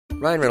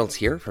Ryan Reynolds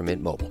here from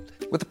Mint Mobile.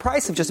 With the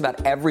price of just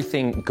about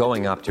everything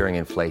going up during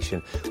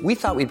inflation, we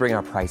thought we'd bring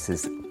our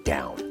prices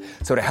down.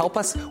 So to help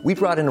us, we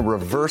brought in a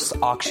reverse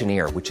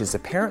auctioneer, which is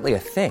apparently a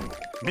thing.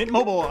 Mint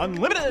Mobile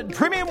Unlimited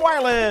Premium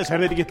Wireless. How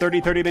to get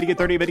 30, 30, bit to get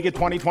 30, bit to get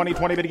 20, 20,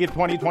 20, bit to get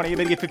 20, 20,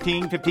 bit to get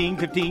 15, 15,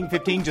 15,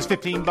 15, just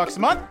 $15 a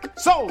month?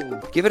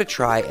 Sold! Give it a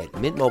try at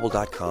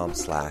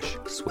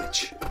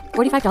mintmobile.com/switch.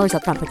 $45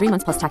 up front for 3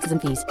 months plus taxes and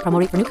fees. Promo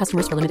rate for new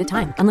customers for limited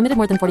time. Unlimited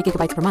more than 40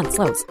 gigabytes per month.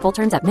 Slows full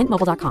terms at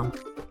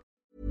mintmobile.com.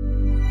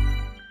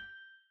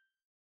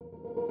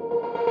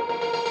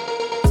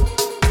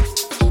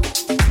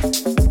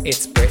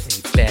 It's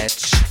Britney,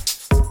 bitch.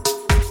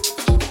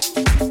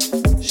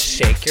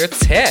 Shake your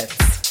tits.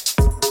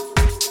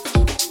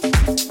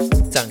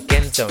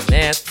 Dunkin'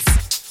 Donuts.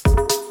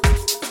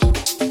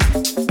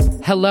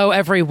 Hello,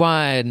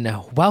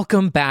 everyone.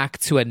 Welcome back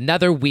to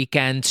another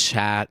weekend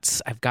chat.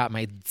 I've got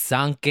my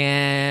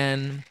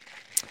Dunkin'.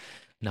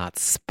 Not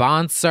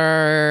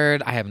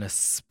sponsored. I have an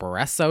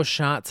espresso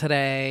shot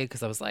today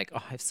because I was like,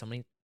 oh, I have so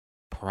many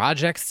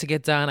projects to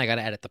get done. I got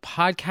to edit the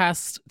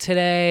podcast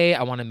today.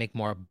 I want to make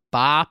more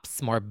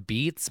bops, more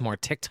beats, more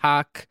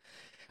TikTok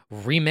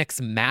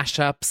remix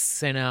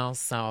mashups, you know.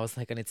 So I was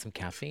like, I need some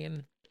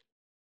caffeine.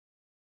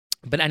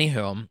 But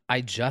anywho,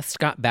 I just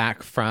got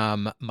back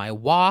from my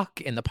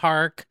walk in the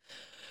park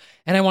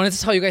and I wanted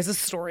to tell you guys a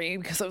story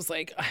because I was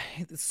like,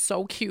 it's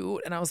so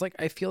cute. And I was like,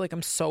 I feel like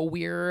I'm so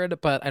weird,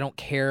 but I don't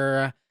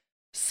care.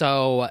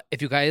 So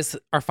if you guys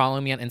are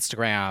following me on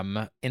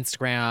Instagram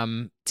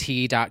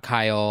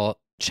t.kyle,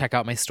 check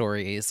out my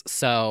stories.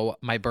 So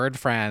my bird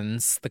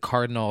friends, the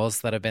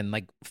cardinals that have been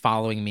like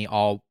following me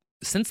all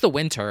since the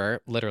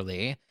winter,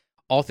 literally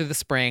all through the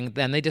spring,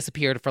 then they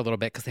disappeared for a little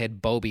bit because they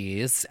had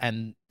bobies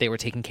and they were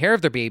taking care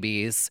of their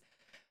babies.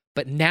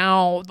 But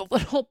now the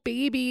little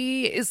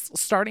baby is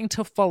starting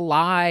to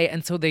fly.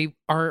 And so they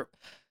are,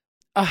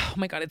 oh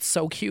my God, it's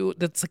so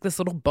cute. It's like this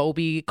little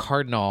Bobby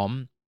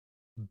cardinal.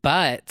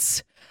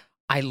 But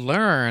I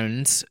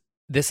learned,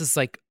 this is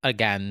like,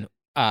 again,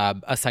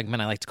 a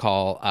segment I like to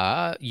call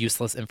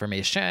useless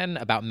information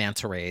about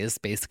manta rays,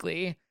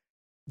 basically.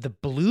 The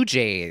blue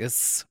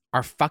jays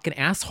are fucking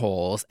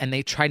assholes and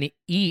they try to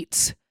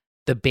eat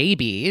the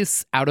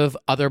babies out of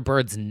other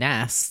birds'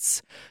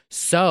 nests.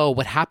 So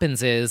what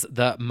happens is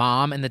the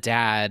mom and the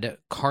dad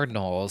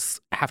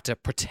cardinals have to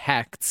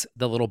protect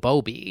the little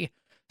Bobby.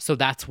 So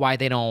that's why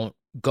they don't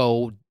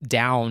go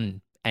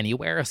down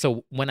anywhere.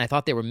 So when I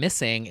thought they were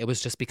missing, it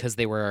was just because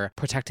they were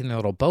protecting the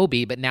little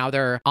Bobby, but now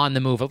they're on the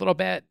move a little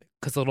bit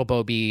because the little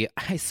Bobby,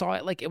 I saw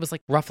it like it was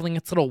like ruffling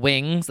its little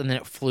wings and then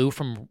it flew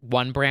from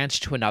one branch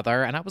to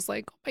another. And I was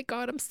like, oh my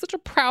God, I'm such a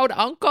proud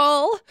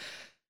uncle.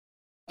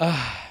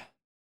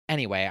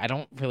 Anyway, I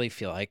don't really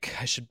feel like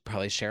I should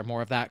probably share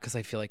more of that because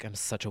I feel like I'm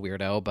such a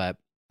weirdo, but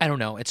I don't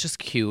know. It's just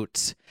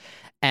cute.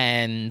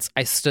 And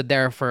I stood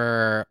there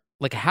for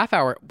like a half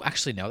hour.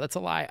 Actually, no, that's a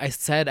lie. I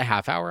said a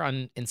half hour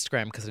on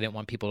Instagram because I didn't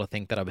want people to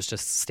think that I was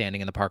just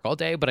standing in the park all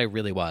day, but I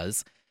really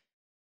was.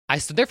 I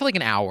stood there for like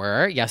an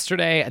hour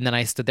yesterday, and then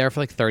I stood there for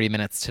like 30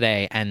 minutes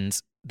today, and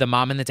the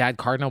mom and the dad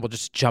cardinal were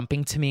just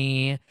jumping to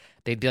me.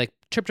 They'd be like,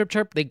 chirp, chirp,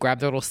 chirp. They'd grab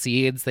their little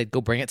seeds. They'd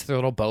go bring it to their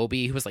little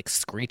Bobby who was like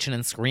screeching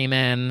and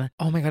screaming.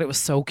 Oh my God, it was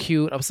so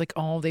cute. I was like,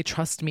 oh, they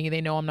trust me.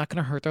 They know I'm not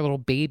going to hurt their little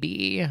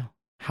baby.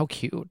 How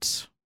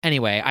cute.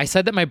 Anyway, I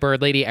said that my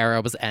bird lady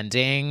era was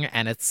ending,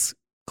 and it's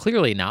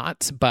clearly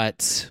not,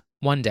 but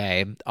one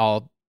day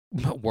I'll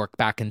work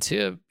back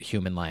into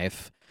human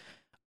life,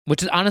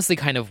 which is honestly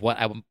kind of what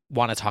I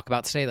want to talk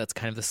about today. That's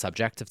kind of the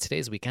subject of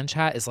today's weekend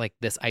chat, is like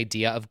this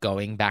idea of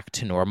going back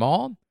to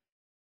normal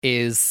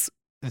is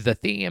the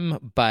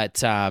theme.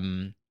 But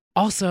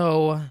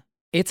also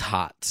it's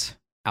hot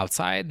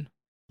outside.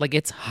 Like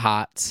it's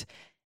hot.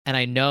 And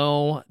I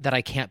know that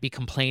I can't be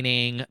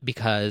complaining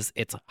because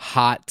it's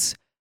hot,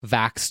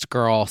 vaxxed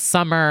girl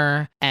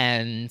summer,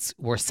 and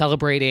we're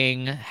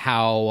celebrating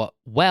how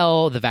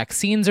well the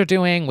vaccines are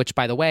doing, which,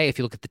 by the way, if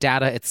you look at the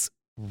data, it's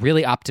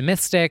really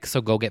optimistic. So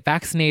go get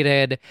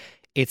vaccinated.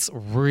 It's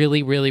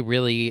really, really,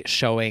 really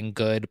showing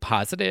good,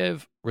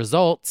 positive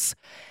results.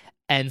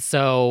 And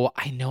so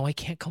I know I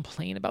can't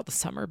complain about the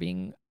summer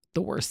being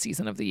the worst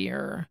season of the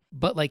year,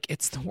 but like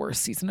it's the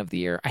worst season of the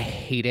year. I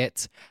hate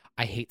it.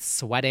 I hate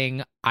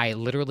sweating. I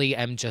literally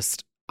am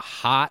just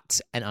hot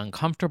and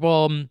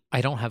uncomfortable.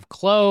 I don't have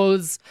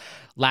clothes.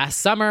 Last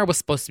summer was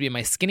supposed to be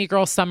my skinny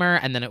girl summer,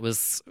 and then it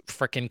was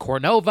freaking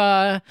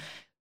Cornova.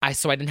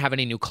 So I didn't have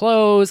any new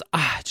clothes.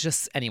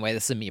 Anyway,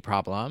 this is a me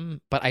problem.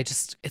 But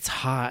it's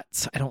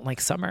hot. I don't like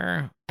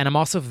summer. And I'm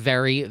also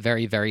very,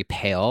 very, very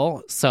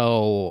pale.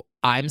 So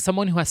I'm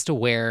someone who has to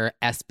wear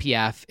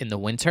SPF in the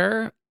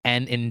winter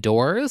and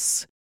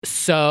indoors.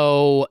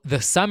 So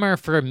the summer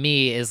for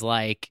me is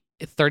like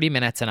 30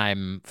 minutes and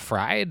I'm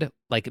fried,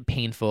 like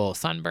painful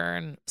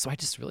sunburn. So I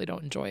just really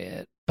don't enjoy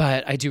it.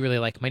 But I do really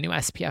like my new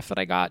SPF that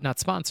I got, not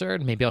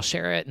sponsored. Maybe I'll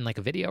share it in like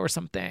a video or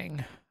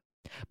something.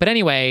 But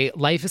anyway,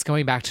 life is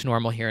going back to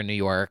normal here in New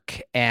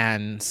York.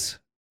 And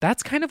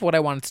that's kind of what I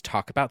wanted to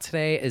talk about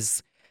today,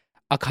 is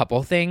a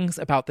couple things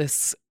about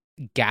this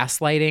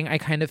gaslighting I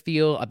kind of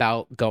feel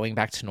about going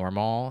back to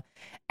normal.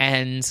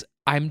 And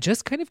I'm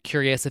just kind of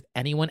curious if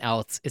anyone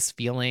else is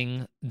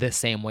feeling the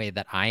same way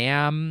that I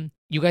am.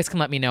 You guys can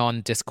let me know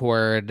on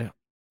Discord,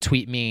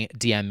 tweet me,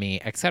 DM me,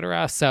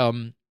 etc. So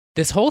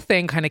this whole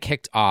thing kind of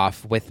kicked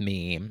off with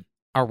me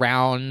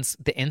around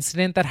the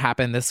incident that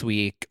happened this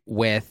week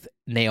with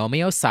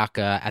Naomi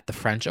Osaka at the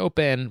French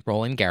Open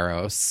Roland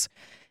Garros.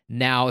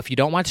 Now, if you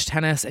don't watch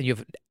tennis and you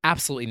have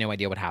absolutely no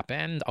idea what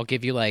happened, I'll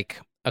give you like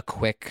a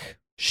quick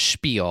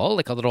spiel,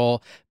 like a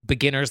little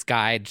beginner's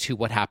guide to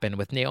what happened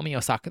with Naomi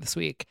Osaka this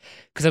week.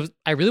 Because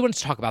I really wanted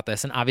to talk about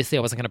this, and obviously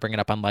I wasn't going to bring it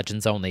up on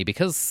Legends Only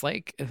because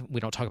like we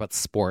don't talk about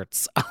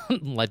sports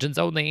on Legends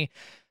Only.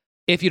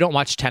 If you don't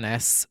watch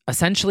tennis,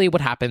 essentially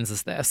what happens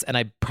is this, and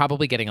I'm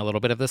probably getting a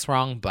little bit of this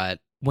wrong, but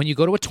when you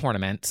go to a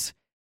tournament,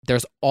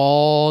 there's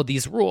all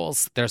these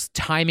rules. There's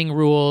timing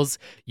rules.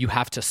 You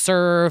have to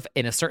serve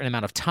in a certain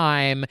amount of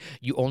time.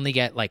 You only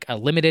get like a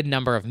limited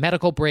number of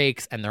medical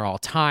breaks, and they're all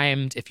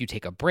timed. If you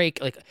take a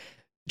break, like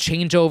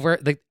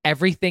changeover, like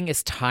everything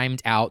is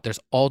timed out. There's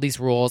all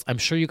these rules. I'm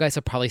sure you guys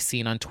have probably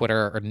seen on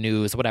Twitter or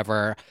news,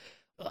 whatever.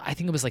 I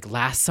think it was like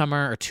last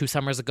summer or 2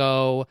 summers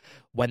ago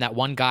when that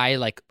one guy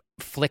like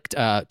flicked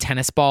a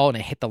tennis ball and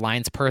it hit the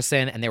lines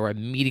person, and they were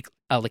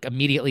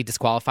immediately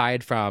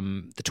disqualified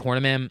from the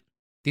tournament.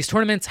 These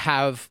tournaments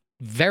have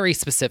very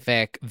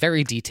specific,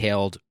 very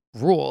detailed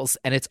rules,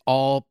 and it's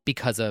all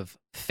because of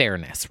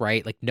fairness,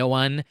 right? Like no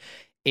one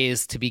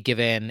is to be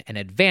given an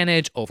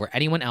advantage over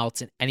anyone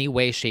else in any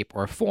way, shape,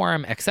 or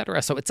form,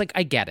 etc. So it's like,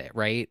 I get it,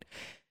 right?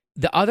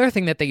 The other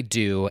thing that they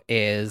do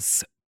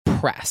is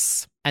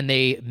press, and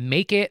they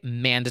make it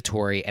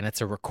mandatory, and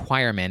it's a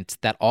requirement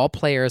that all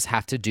players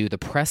have to do the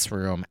press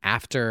room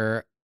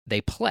after they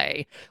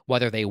play,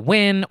 whether they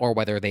win or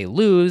whether they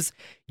lose.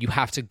 You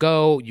have to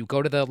go, you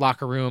go to the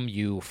locker room,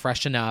 you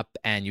freshen up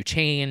and you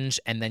change,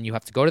 and then you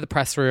have to go to the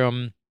press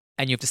room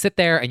and you have to sit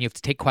there and you have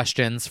to take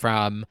questions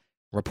from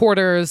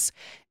reporters,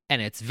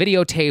 and it's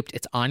videotaped,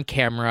 it's on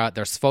camera,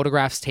 there's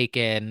photographs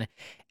taken.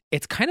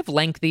 It's kind of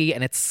lengthy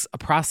and it's a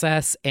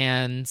process,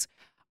 and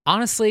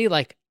honestly,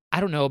 like, I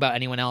don't know about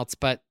anyone else,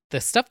 but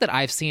the stuff that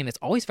I've seen is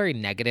always very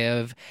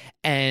negative,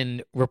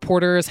 and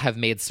reporters have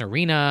made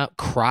Serena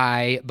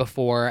cry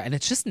before, and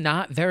it's just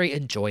not very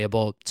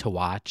enjoyable to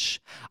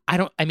watch.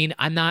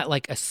 I'm not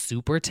like a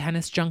super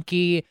tennis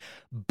junkie,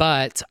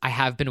 but I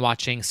have been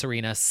watching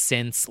Serena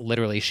since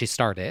literally she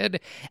started,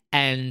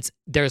 and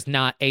there's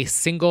not a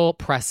single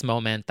press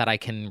moment that I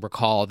can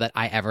recall that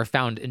I ever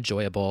found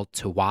enjoyable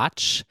to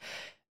watch.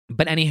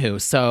 But anywho,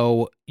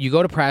 so you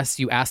go to press,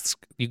 you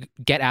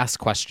get asked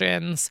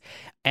questions,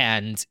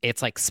 and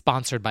it's like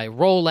sponsored by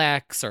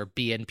Rolex or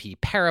BNP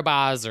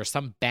Paribas or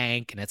some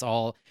bank, and it's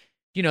all,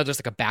 there's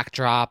like a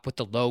backdrop with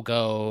the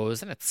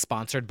logos, and it's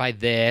sponsored by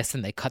this,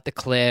 and they cut the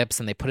clips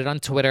and they put it on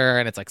Twitter,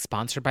 and it's like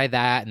sponsored by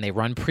that, and they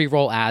run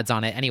pre-roll ads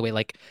on it. Anyway,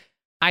 like,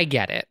 I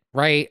get it,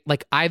 right?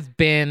 Like, I've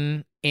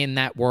been in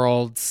that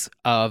world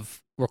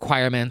of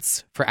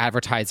requirements for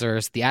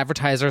advertisers. The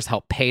advertisers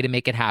help pay to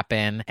make it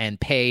happen and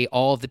pay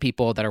all of the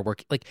people that are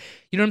working. Like,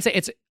 you know what I'm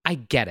saying? I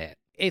get it.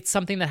 It's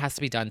something that has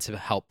to be done to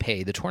help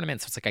pay the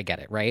tournament. So it's like, I get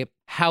it, right?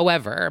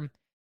 However,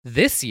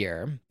 this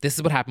year, this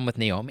is what happened with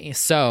Naomi.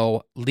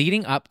 So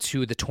leading up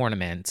to the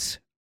tournament,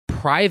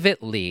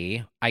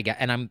 privately,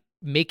 and I'm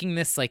making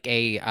this like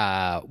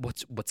a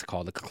what's it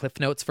called, a Cliff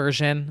Notes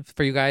version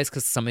for you guys,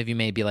 because some of you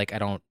may be like, I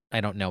don't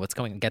know what's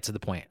going. Get to the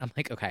point. I'm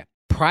like, okay.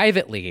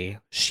 Privately,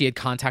 she had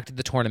contacted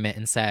the tournament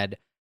and said,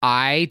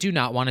 I do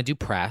not want to do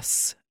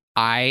press.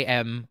 I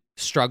am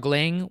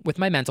struggling with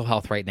my mental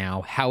health right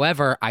now.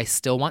 However, I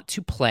still want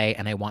to play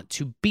and I want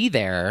to be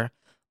there,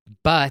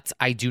 but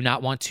I do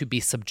not want to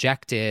be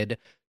subjected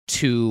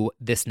to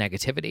this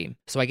negativity.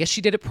 So I guess she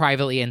did it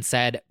privately and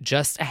said,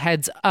 just a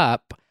heads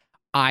up,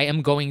 I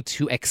am going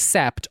to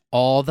accept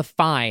all the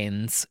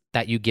fines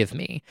that you give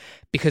me.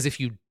 Because if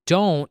you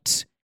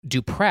don't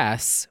do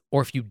press,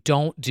 or if you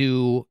don't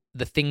do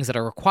the things that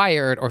are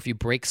required, or if you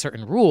break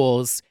certain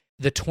rules,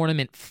 the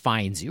tournament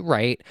fines you,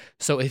 right?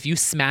 So if you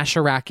smash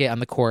a racket on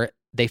the court,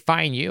 they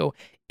fine you.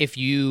 If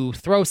you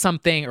throw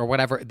something or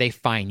whatever, they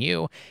fine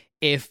you.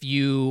 If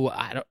you,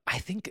 I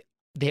think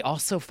they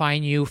also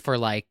fine you for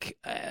like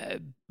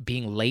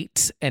being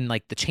late and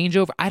like the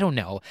changeover. I don't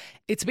know.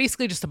 It's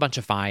basically just a bunch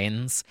of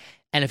fines.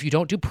 And if you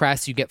don't do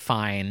press, you get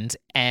fined,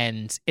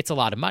 and it's a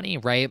lot of money,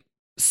 right?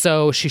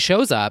 So she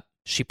shows up,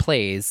 she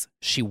plays,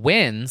 she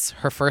wins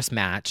her first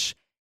match,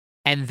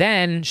 and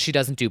then she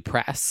doesn't do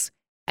press,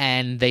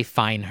 and they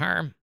fine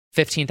her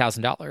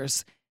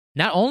 $15,000.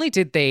 Not only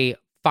did they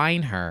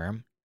fine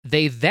her,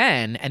 they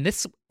then, and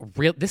this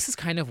is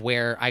kind of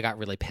where I got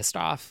really pissed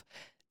off.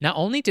 Not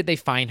only did they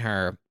fine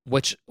her,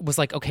 which was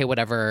like, okay,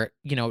 whatever,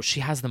 she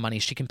has the money,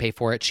 she can pay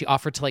for it. She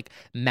offered to like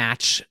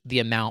match the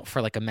amount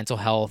for like a mental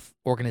health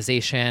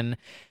organization.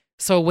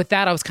 So with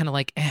that, I was kind of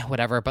like,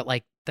 whatever. But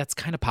like, that's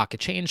kind of pocket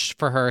change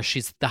for her.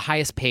 She's the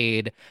highest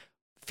paid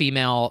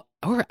female,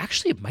 or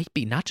actually it might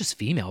be not just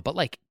female, but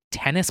like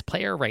tennis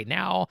player right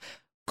now.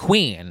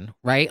 queen,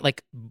 right?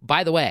 Like,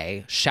 by the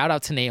way, shout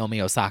out to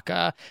Naomi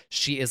Osaka.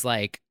 She is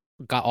like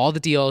got all the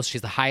deals.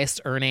 She's the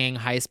highest earning,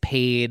 highest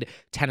paid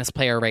tennis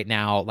player right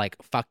now, like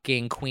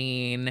fucking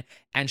queen.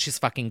 And she's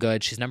fucking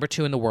good. She's number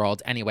 2 in the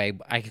world. Anyway,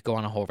 I could go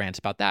on a whole rant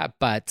about that.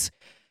 But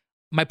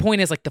my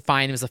point is like the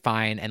fine is a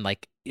fine and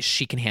like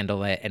she can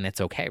handle it and it's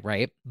okay,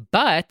 right?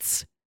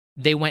 But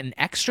they went an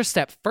extra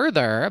step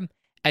further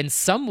and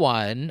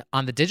someone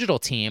on the digital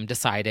team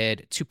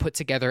decided to put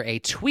together a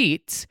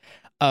tweet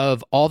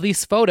of all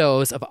these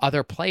photos of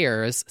other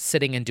players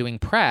sitting and doing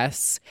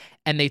press,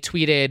 and they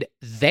tweeted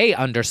they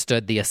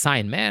understood the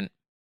assignment.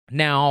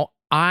 Now,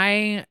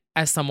 I,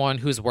 as someone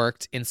who's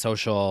worked in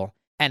social,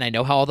 and I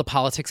know how all the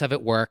politics of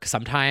it work,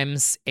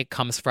 sometimes it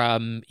comes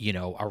from, you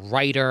know, a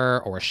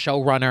writer or a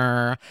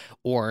showrunner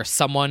or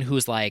someone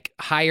who's like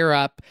higher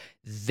up.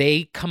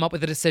 They come up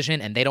with a decision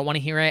and they don't want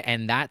to hear it,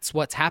 and that's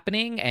what's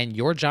happening, and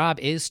your job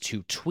is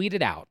to tweet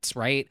it out,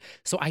 right?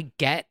 So I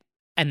get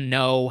and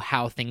know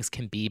how things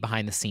can be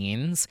behind the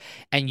scenes.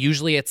 And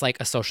usually it's like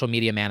a social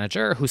media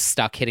manager who's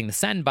stuck hitting the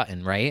send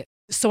button, right?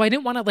 So I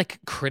didn't want to like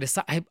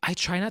criticize. I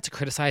try not to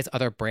criticize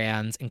other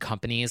brands and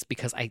companies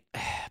because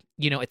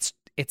you know,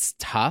 it's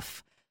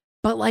tough.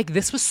 But like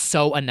this was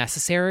so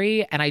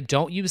unnecessary. And I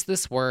don't use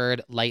this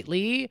word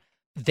lightly.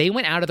 They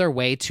went out of their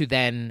way to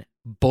then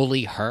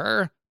bully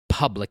her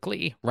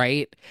publicly,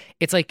 right?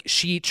 It's like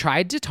she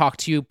tried to talk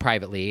to you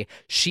privately.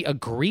 She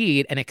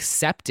agreed and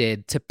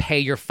accepted to pay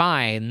your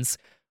fines,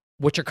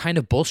 which are kind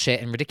of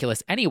bullshit and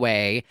ridiculous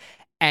anyway.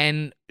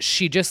 And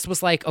she just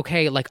was like,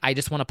 okay, like I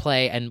just want to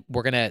play and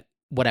we're going to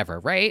whatever,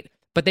 right?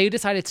 But they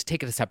decided to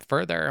take it a step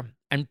further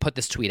and put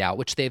this tweet out,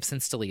 which they've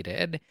since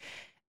deleted.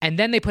 And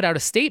then they put out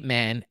a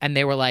statement and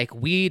they were like,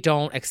 we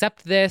don't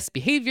accept this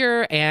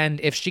behavior.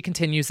 And if she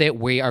continues it,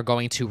 we are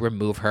going to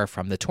remove her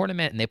from the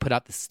tournament. And they put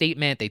out the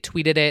statement, they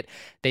tweeted it,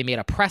 they made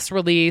a press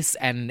release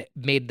and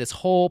made this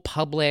whole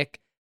public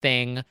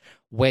thing,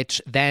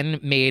 which then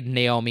made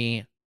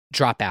Naomi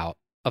drop out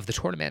of the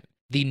tournament.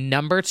 The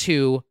number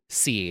 2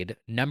 seed,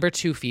 number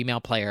 2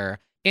 female player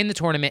in the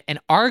tournament, and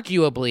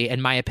arguably,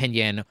 in my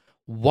opinion,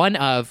 one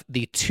of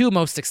the 2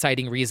 most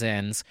exciting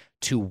reasons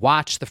to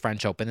watch the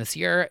French Open this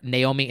year,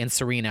 Naomi and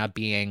Serena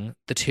being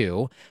the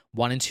 2,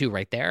 1 and 2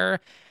 right there.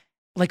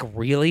 Like,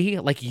 really?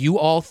 Like, you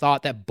all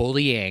thought that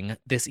bullying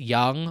this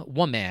young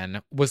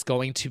woman was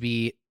going to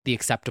be the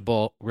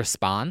acceptable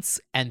response,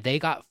 and they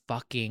got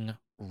fucking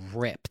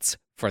ripped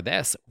for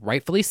this,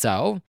 rightfully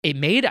so. It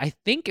made, I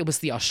think it was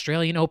the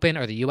Australian Open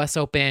or the US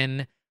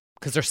Open,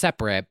 because they're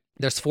separate.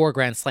 There's 4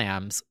 Grand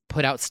Slams,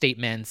 put out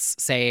statements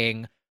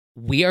saying,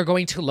 we are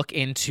going to look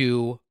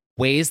into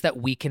ways that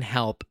we can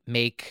help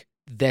make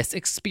this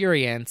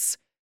experience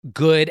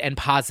good and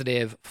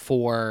positive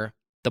for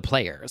the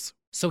players.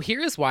 So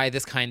here is why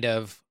this kind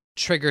of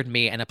triggered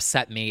me and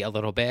upset me a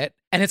little bit.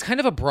 And it's kind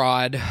of a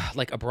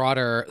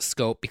broader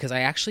scope, because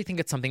I actually think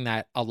it's something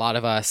that a lot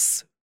of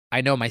us,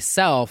 I know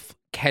myself,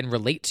 can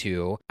relate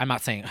to. I'm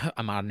not saying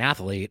I'm not an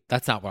athlete.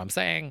 That's not what I'm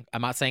saying.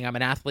 I'm not saying I'm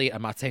an athlete.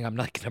 I'm not saying I'm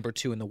like number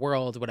 2 in the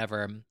world,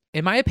 whatever.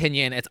 In my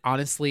opinion, it's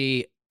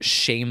honestly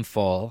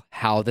shameful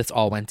how this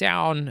all went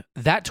down.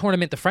 That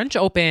tournament, the French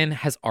Open,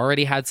 has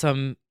already had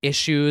some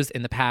issues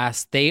in the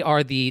past. They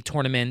are the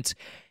tournament,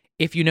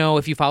 if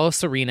you follow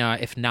Serena,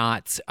 if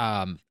not,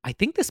 I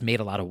think this made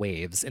a lot of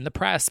waves in the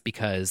press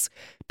because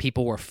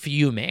people were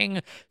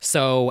fuming.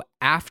 So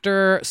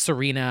after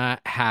Serena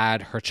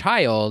had her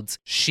child,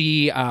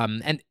 she,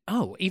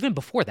 even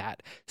before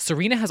that,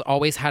 Serena has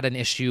always had an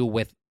issue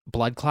with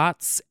blood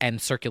clots and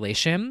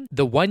circulation.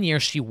 The one year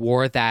she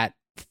wore that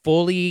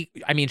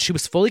she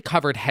was fully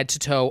covered head to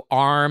toe,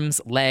 arms,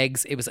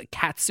 legs. It was a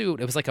cat suit.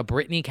 It was like a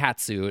Britney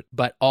cat suit,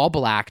 but all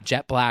black,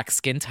 jet black,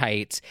 skin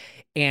tight.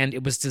 And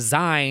it was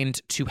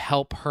designed to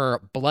help her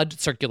blood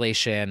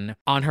circulation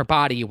on her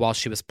body while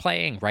she was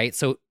playing, right?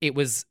 So it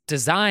was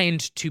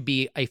designed to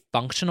be a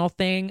functional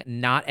thing,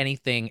 not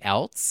anything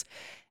else.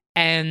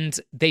 And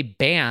they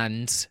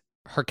banned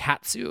her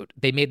cat suit.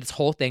 They made this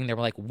whole thing. They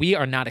were like, we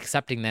are not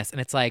accepting this.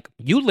 And it's like,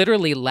 you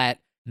literally let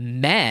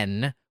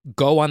men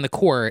go on the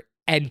court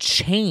and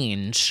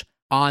change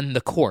on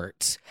the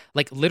court,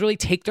 like literally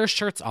take their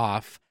shirts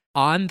off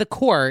on the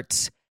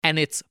court, and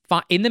it's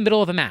in the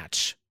middle of a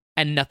match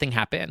and nothing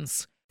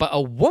happens. But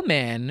a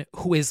woman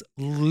who is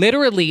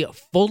literally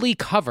fully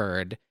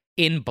covered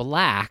in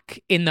black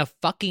in the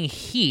fucking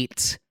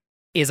heat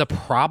is a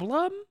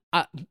problem?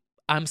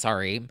 I'm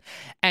sorry.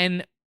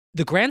 And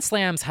the Grand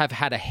Slams have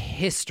had a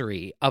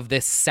history of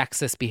this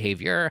sexist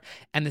behavior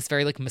and this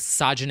very like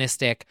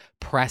misogynistic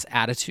press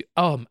attitude.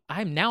 Oh,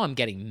 I'm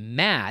getting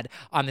mad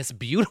on this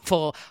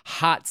beautiful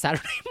hot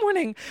Saturday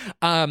morning.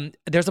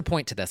 There's a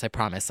point to this, I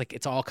promise. Like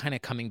it's all kind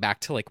of coming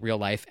back to like real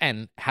life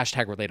and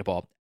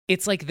 #relatable.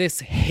 It's like this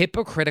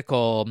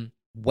hypocritical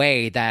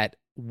way that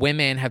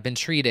women have been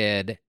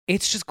treated.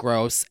 It's just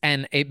gross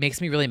and it makes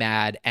me really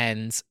mad.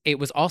 And it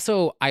was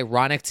also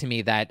ironic to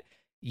me that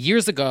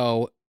years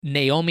ago,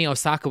 Naomi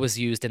Osaka was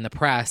used in the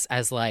press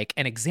as like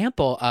an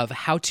example of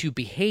how to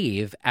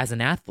behave as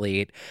an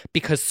athlete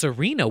because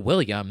Serena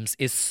Williams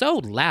is so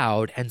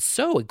loud and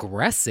so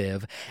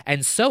aggressive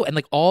and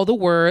like all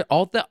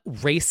the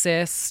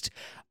racist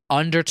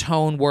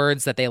undertone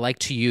words that they like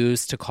to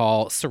use to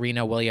call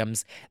Serena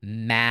Williams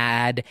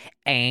mad,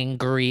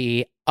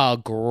 angry,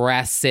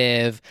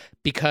 aggressive,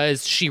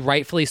 because she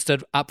rightfully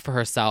stood up for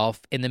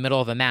herself in the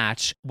middle of a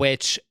match,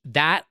 which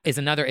that is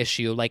another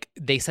issue. Like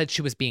they said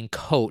she was being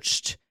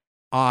coached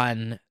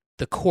on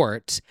the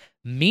court.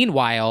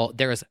 Meanwhile,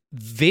 there's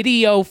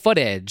video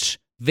footage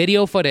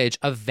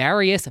of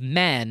various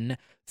men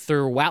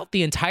throughout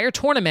the entire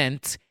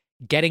tournament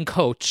getting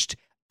coached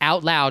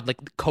out loud,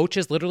 like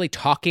coaches literally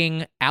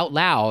talking out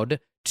loud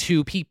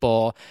to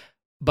people.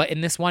 But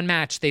in this one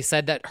match, they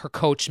said that her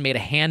coach made a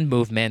hand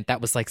movement that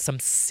was like some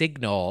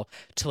signal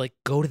to like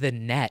go to the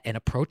net and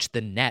approach the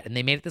net. And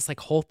they made it this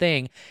like whole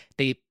thing.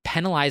 They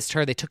penalized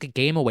her. They took a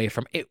game away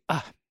from it.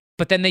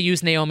 But then they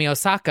used Naomi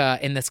Osaka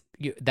in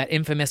that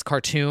infamous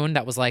cartoon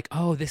that was like,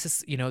 oh, this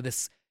is,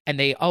 this. And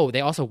they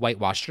also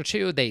whitewashed her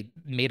too. They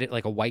made it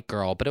like a white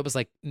girl, but it was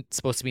like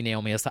supposed to be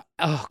Naomi Osaka.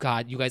 Oh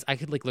God, you guys, I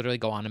could like literally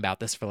go on about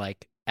this for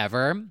like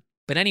ever.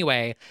 But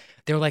anyway,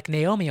 they're like,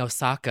 Naomi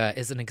Osaka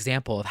is an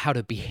example of how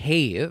to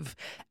behave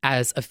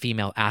as a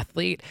female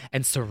athlete.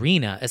 And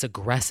Serena is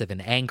aggressive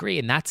and angry.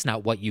 And that's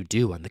not what you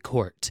do on the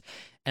court.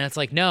 And it's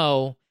like,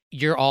 no,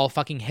 you're all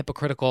fucking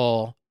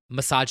hypocritical,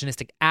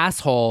 misogynistic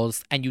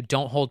assholes, and you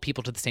don't hold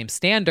people to the same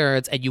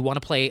standards, and you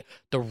want to play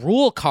the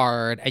rule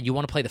card and you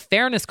want to play the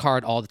fairness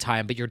card all the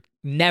time, but you're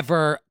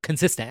never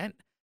consistent.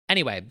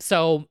 Anyway,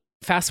 so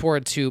fast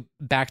forward to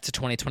back to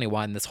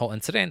 2021, this whole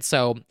incident.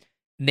 So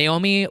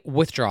Naomi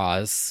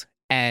withdraws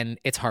and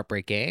it's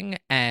heartbreaking.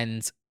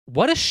 And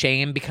what a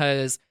shame,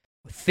 because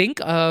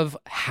think of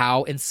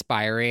how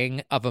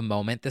inspiring of a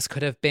moment this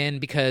could have been.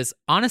 Because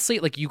honestly,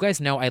 like you guys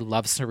know, I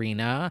love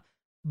Serena,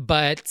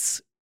 but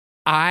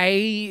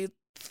I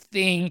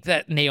think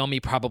that Naomi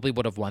probably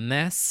would have won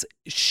this.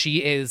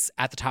 She is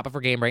at the top of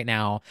her game right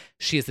now.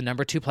 She is the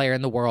number 2 player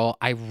in the world.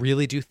 I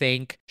really do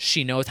think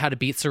she knows how to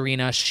beat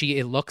Serena.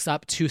 She looks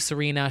up to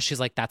Serena. She's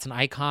like, that's an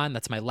icon.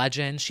 That's my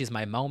legend. She's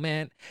my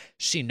moment.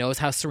 She knows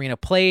how Serena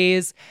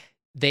plays.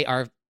 They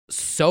are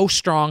so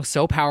strong,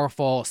 so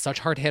powerful, such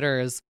hard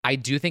hitters. I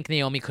do think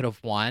Naomi could have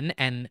won.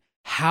 And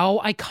how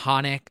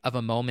iconic of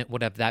a moment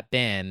would have that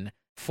been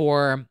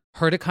for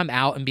her to come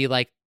out and be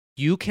like,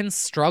 you can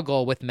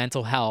struggle with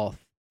mental health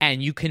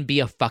and you can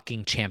be a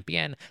fucking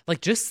champion. Like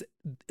just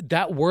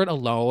that word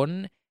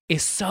alone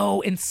is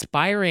so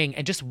inspiring.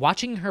 And just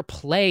watching her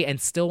play and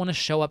still want to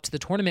show up to the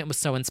tournament was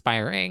so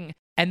inspiring.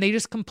 And they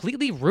just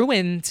completely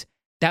ruined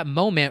that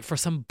moment for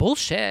some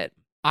bullshit.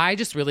 I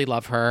just really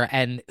love her.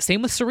 And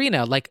same with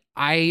Serena. Like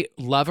I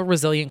love a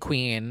resilient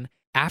queen.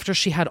 After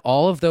she had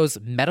all of those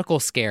medical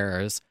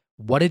scares,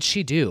 what did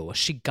she do?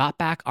 She got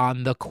back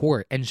on the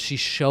court and she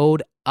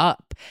showed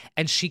up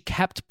and she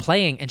kept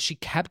playing and she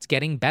kept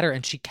getting better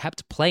and she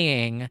kept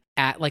playing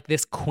at like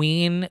this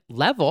queen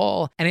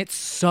level. And it's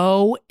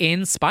so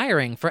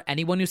inspiring for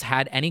anyone who's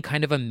had any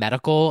kind of a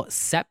medical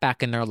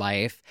setback in their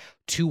life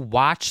to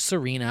watch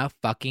Serena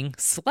fucking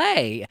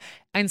slay.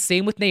 And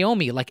same with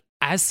Naomi. Like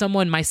as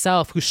someone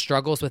myself who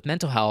struggles with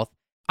mental health,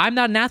 I'm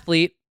not an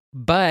athlete,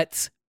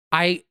 but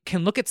I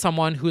can look at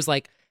someone who's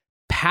like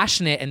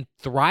passionate and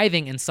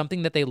thriving in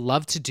something that they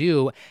love to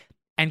do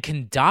and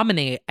can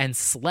dominate and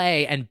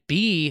slay and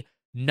be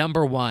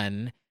number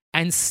 1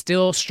 and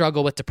still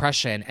struggle with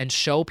depression and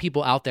show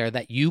people out there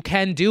that you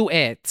can do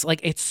it. Like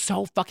it's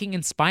so fucking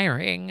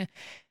inspiring.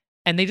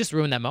 And they just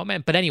ruined that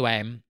moment. But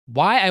anyway,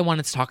 why I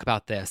wanted to talk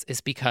about this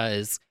is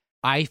because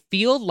I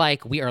feel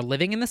like we are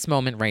living in this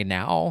moment right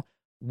now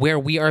where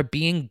we are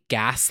being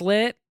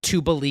gaslit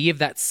to believe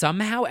that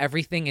somehow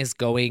everything is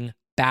going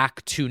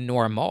back to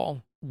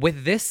normal.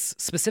 With this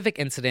specific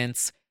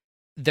incident,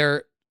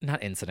 it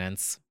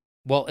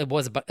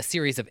was a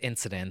series of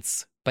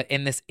incidents, but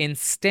in this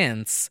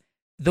instance,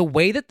 the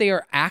way that they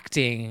are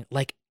acting,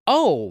 like,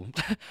 oh,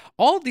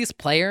 all of these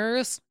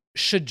players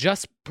should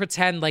just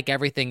pretend like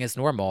everything is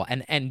normal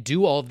and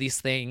do all of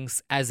these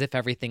things as if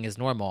everything is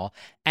normal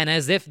and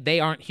as if they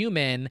aren't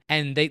human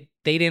and they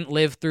didn't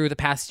live through the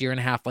past year and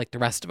a half like the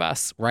rest of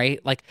us,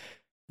 right? Like,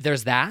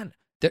 there's that.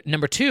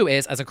 Number 2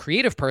 is, as a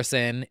creative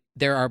person,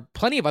 there are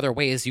plenty of other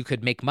ways you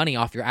could make money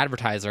off your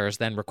advertisers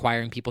than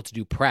requiring people to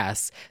do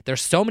press.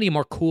 There's so many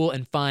more cool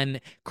and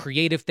fun,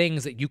 creative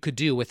things that you could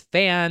do with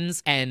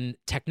fans and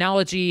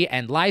technology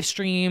and live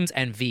streams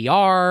and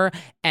VR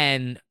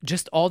and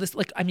just all this.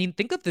 Like, I mean,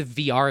 think of the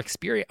VR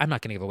experience. I'm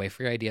not going to give away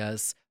free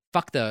ideas.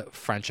 Fuck the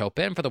French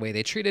Open for the way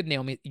they treated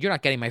Naomi. You're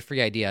not getting my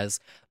free ideas.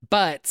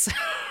 But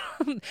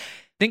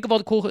think of all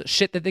the cool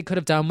shit that they could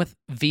have done with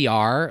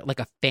VR, like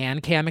a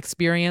fan cam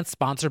experience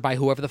sponsored by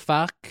whoever the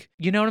fuck.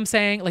 You know what I'm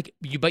saying? Like,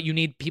 but you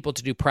need people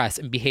to do press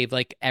and behave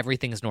like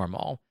everything's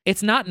normal.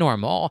 It's not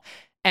normal.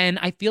 And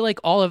I feel like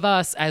all of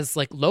us as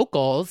like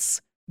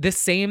locals, the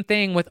same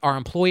thing with our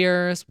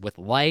employers, with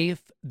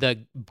life,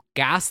 the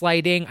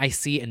gaslighting I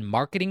see in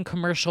marketing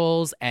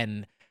commercials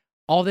and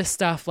all this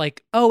stuff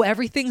like, oh,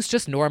 everything's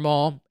just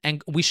normal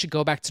and we should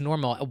go back to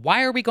normal.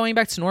 Why are we going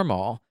back to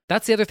normal?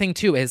 That's the other thing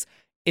too, is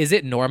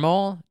it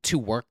normal to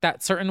work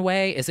that certain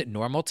way? Is it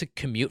normal to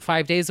commute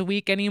 5 days a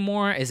week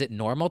anymore? Is it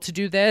normal to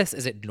do this?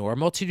 Is it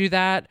normal to do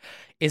that?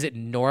 Is it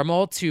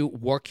normal to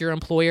work your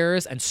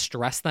employers and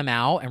stress them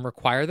out and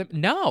require them?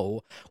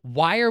 No.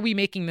 Why are we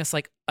making this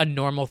like a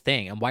normal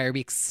thing? And why are we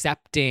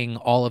accepting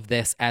all of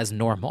this as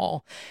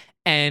normal?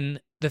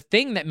 And the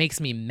thing that makes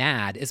me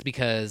mad is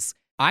because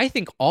I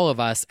think all of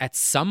us at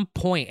some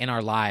point in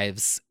our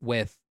lives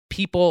with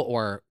people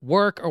or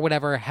work or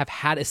whatever have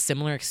had a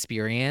similar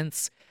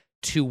experience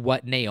to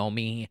what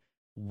Naomi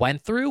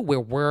went through, where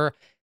we're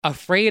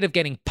afraid of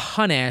getting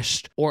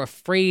punished or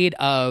afraid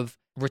of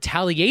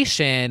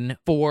retaliation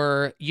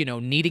for,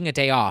 needing a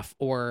day off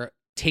or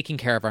taking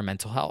care of our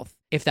mental health,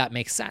 if that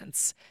makes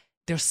sense.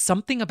 There's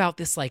something about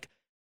this like,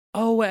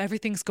 oh,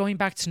 everything's going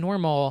back to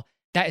normal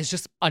that is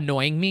just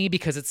annoying me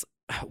because it's,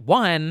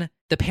 one,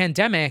 the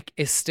pandemic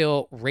is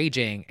still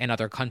raging in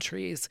other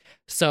countries.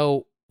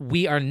 So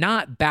we are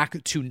not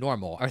back to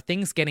normal. Are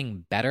things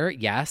getting better?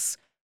 Yes.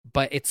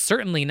 But it's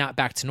certainly not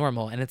back to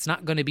normal, and it's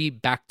not going to be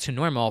back to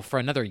normal for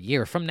another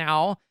year from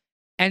now.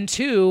 And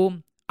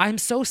two, I'm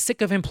so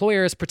sick of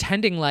employers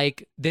pretending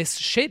like this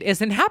shit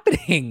isn't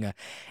happening.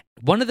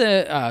 One of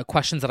the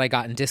questions that I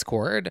got in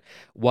Discord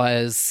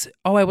was,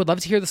 oh, I would love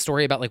to hear the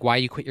story about like why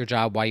you quit your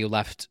job, why you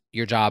left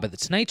your job at The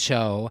Tonight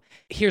Show.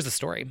 Here's the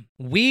story.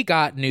 We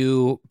got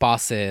new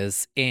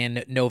bosses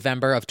in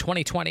November of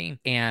 2020.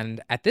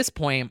 And at this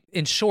point,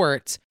 in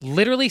short,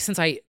 literally since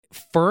I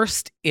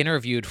first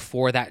interviewed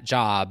for that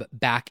job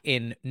back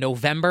in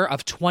November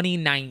of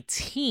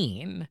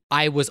 2019,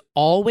 I was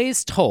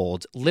always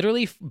told,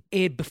 literally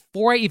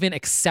before I even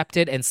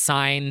accepted and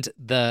signed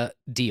the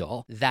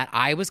deal, that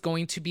I was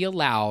going to be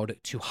allowed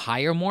to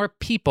hire more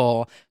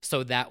people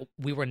so that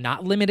we were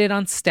not limited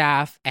on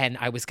staff, and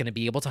I was going to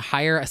be able to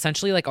hire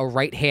essentially like a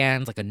right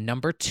hand, like a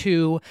number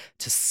two,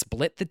 to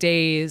split the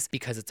days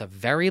because it's a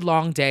very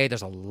long day.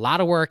 There's a lot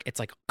of work. It's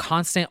like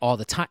constant all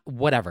the time,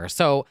 whatever.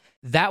 So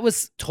that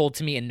was told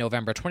to me in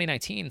November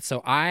 2019.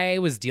 So I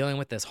was dealing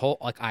with this whole,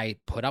 like, I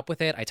put up with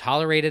it. I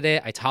tolerated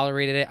it.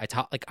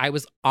 I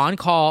was on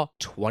call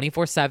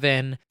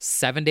 24/7,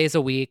 7 days a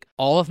week.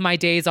 All of my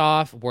days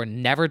off were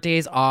never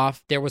days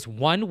off. There was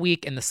 1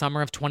 week in the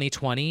summer of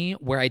 2020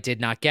 where I did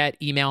not get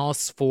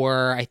emails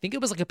for, I think it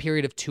was like a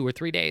period of 2 or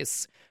 3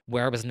 days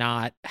where I was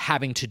not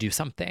having to do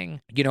something.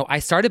 I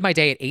started my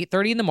day at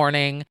 8:30 in the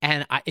morning,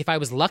 and if I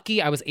was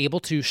lucky, I was able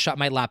to shut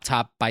my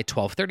laptop by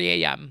 12:30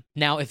 a.m.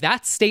 Now, if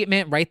that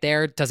statement right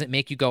there doesn't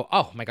make you go,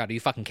 oh my God, are you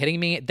fucking kidding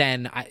me?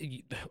 Then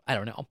I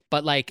don't know.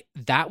 But like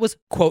that was,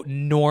 quote,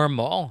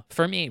 normal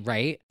for me,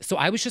 right? So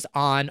I was just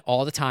on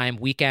all the time,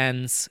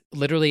 weekends,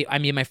 literally, I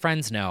mean, my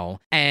friends know.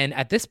 And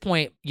at this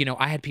point,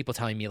 I had people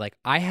telling me like,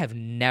 I have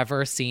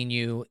never seen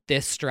you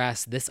this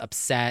stressed, this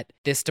upset,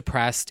 this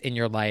depressed in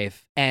your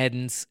life.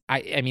 And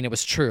I mean, it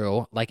was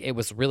true. Like, it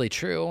was really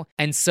true.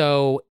 And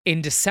so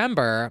in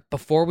December,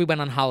 before we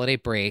went on holiday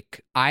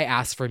break, I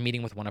asked for a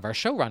meeting with one of our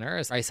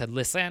showrunners. I said,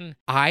 listen,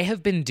 I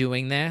have been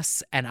doing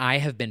this and I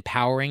have been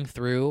powering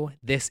through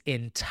this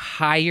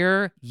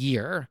entire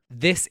year.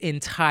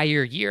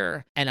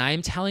 And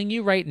I'm telling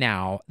you right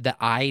now that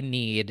I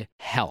need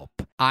help.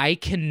 I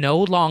can no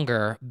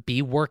longer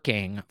be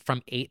working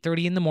from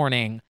 8:30 in the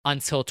morning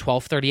until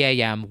 12:30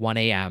 a.m., 1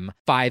 a.m.,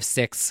 5,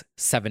 6,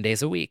 7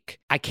 days a week.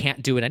 I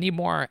can't do it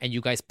anymore. And you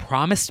guys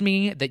promised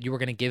me that you were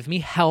going to give me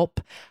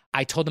help.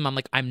 I told them,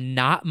 I'm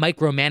not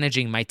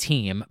micromanaging my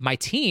team. My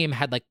team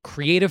had like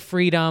creative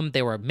freedom.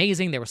 They were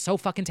amazing. They were so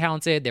fucking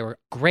talented. They were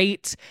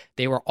great.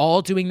 They were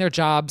all doing their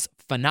jobs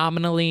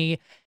phenomenally.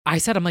 I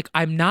said,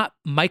 I'm not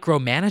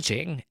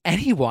micromanaging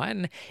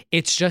anyone.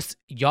 It's just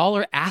y'all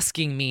are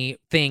asking me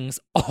things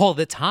all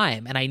the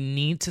time and I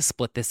need to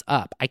split this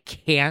up. I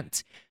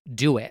can't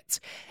do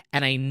it.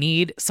 And I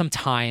need some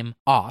time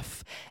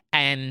off.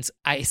 And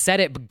I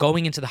said it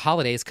going into the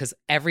holidays because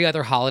every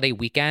other holiday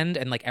weekend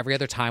and like every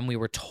other time we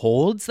were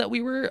told that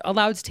we were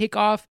allowed to take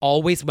off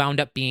always wound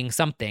up being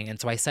something.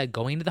 And so I said,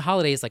 going into the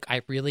holidays, like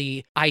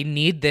I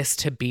need this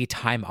to be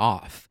time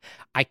off.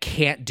 I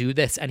can't do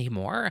this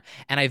anymore.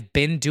 And I've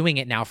been doing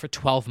it now for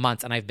 12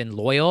 months and I've been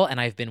loyal and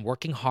I've been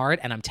working hard.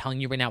 And I'm telling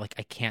you right now, like,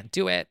 I can't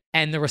do it.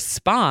 And the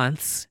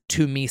response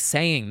to me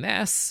saying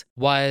this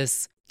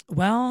was,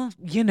 well,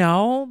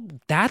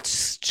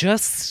 that's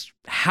just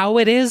how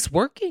it is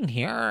working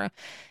here.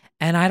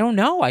 And I don't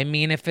know. I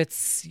mean, if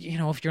it's,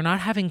 if you're not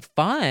having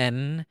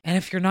fun and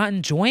if you're not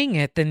enjoying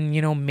it, then,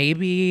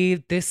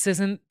 maybe this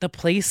isn't the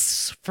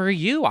place for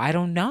you. I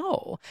don't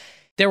know.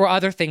 There were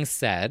other things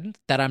said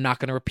that I'm not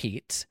going to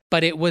repeat,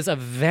 but it was a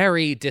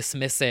very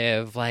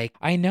dismissive, like,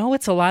 I know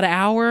it's a lot of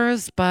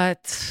hours,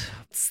 but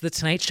it's the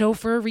Tonight Show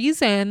for a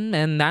reason.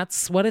 And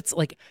that's what it's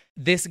like.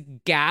 This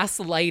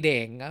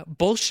gaslighting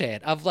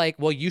bullshit of like,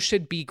 well, you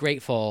should be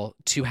grateful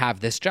to have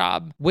this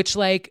job, which,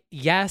 like,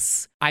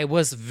 yes, I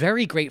was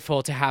very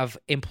grateful to have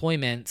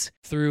employment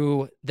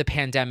through the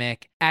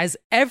pandemic, as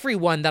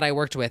everyone that I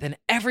worked with and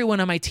everyone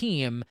on my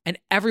team and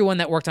everyone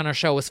that worked on our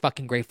show was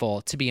fucking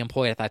grateful to be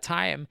employed at that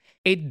time.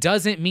 It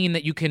doesn't mean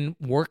that you can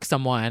work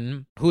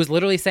someone who is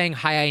literally saying,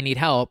 hi, I need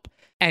help,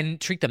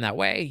 and treat them that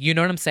way. You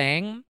know what I'm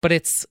saying? But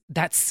it's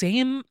that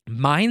same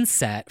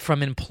mindset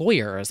from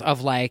employers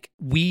of like,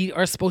 we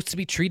are supposed to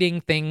be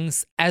treating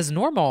things as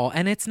normal,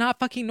 and it's not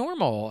fucking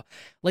normal.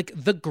 Like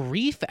the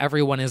grief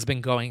everyone has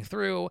been going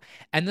through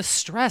and the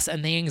stress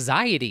and the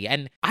anxiety.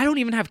 And I don't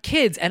even have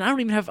kids and I don't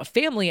even have a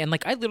family. And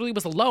like, I literally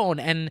was alone.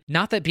 And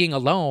not that being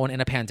alone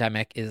in a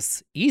pandemic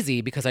is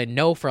easy, because I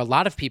know for a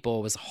lot of people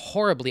it was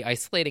horribly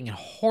isolating and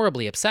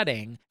horribly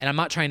upsetting. And I'm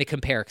not trying to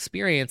compare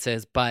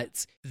experiences,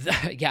 but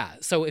yeah.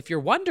 So if you're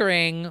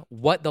wondering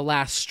what the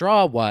last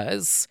straw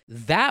was,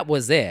 that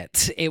was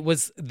it. It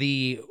was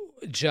the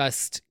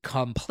just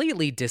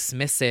completely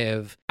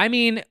dismissive. I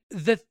mean,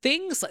 the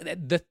things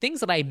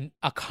that I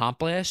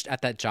accomplished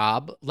at that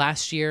job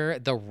last year,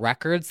 the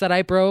records that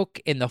I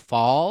broke in the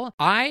fall,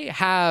 I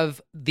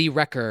have the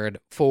record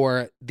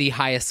for the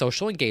highest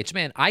social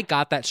engagement. I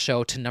got that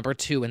show to number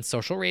 2 in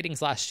social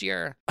ratings last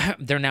year.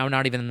 They're now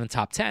not even in the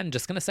top 10.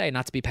 Just gonna say,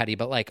 not to be petty,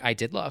 but like, I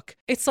did look.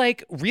 It's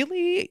like,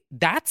 really?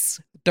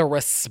 That's the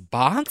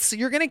response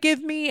you're gonna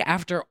give me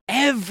after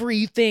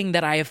everything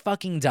that I have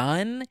fucking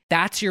done?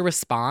 That's your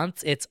response?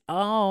 It's,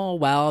 oh,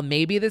 well,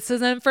 maybe this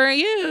isn't for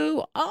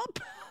you. Oh.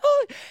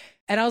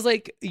 And I was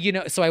like,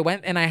 so I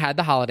went and I had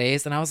the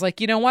holidays and I was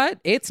like, you know what?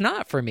 It's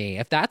not for me.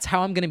 If that's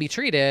how I'm going to be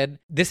treated,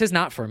 this is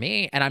not for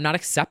me. And I'm not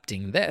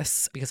accepting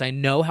this because I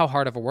know how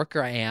hard of a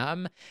worker I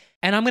am.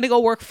 And I'm going to go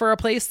work for a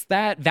place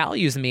that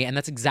values me. And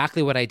that's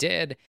exactly what I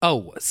did.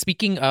 Oh,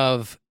 speaking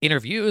of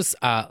interviews,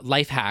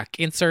 life hack,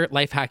 insert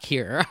life hack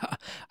here.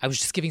 I was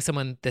just giving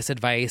someone this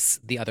advice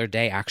the other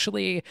day,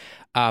 actually.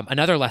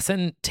 Another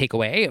lesson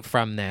takeaway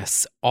from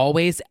this: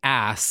 always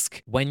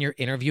ask when you're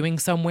interviewing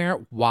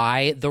somewhere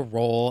why the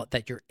role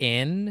that you're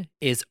in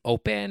is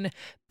open.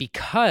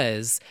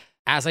 Because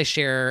as I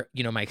share,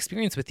 my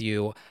experience with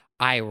you,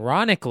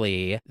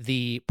 ironically,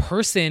 the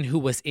person who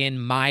was in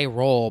my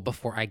role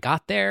before I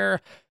got there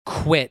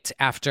quit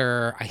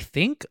after, I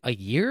think, a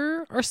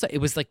year or so. It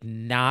was like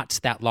not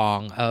that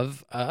long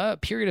of a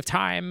period of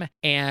time.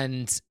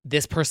 And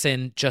this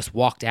person just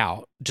walked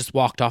off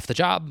the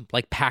job,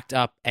 like packed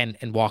up and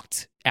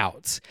walked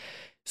out.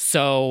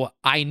 So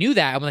I knew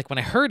that. I'm like, when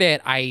I heard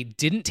it, I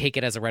didn't take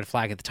it as a red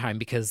flag at the time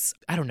because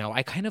I don't know.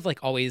 I kind of like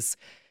always,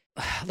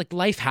 like,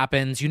 life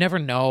happens. You never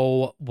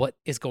know what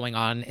is going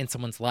on in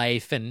someone's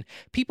life, and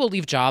people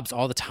leave jobs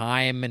all the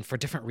time and for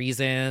different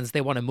reasons.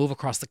 They want to move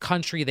across the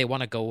country. They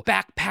want to go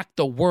backpack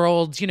the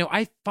world.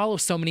 I follow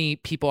so many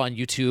people on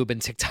YouTube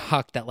and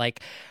TikTok that like,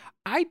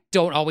 I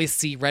don't always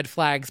see red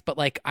flags, but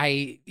like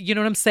you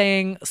know what I'm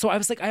saying? So I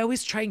was like, I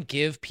always try and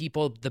give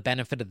people the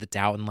benefit of the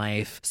doubt in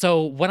life.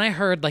 So when I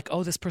heard like,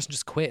 oh, this person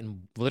just quit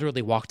and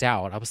literally walked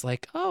out, I was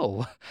like,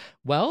 oh,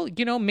 well,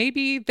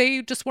 maybe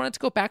they just wanted to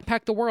go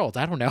backpack the world.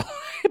 I don't know.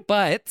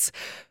 But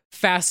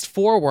fast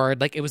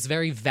forward, like, it was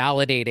very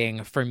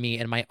validating for me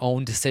in my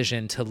own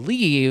decision to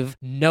leave,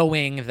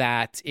 knowing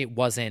that it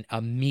wasn't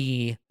a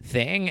me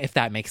thing, if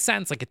that makes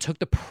sense. Like, it took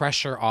the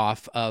pressure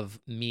off of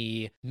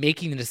me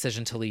making the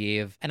decision to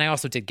leave. And I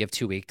also did give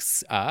 2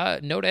 weeks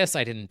notice.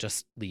 I didn't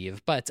just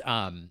leave, but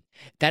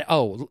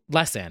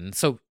lesson.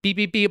 So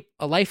beep,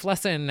 a life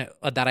lesson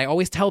that I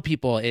always tell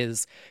people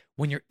is,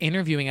 when you're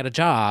interviewing at a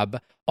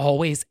job,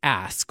 always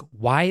ask,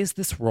 why is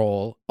this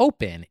role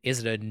open?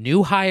 Is it a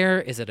new hire?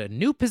 Is it a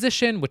new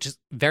position? Which is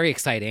very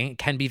exciting. It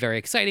can be very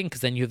exciting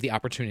because then you have the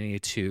opportunity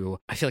to,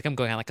 I feel like I'm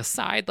going on like a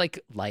side, like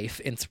life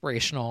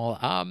inspirational,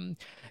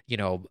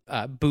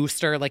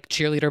 booster, like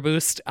cheerleader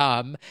boost.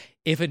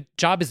 If a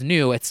job is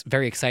new, it's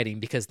very exciting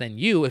because then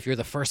if you're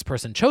the first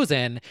person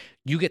chosen,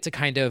 you get to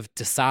kind of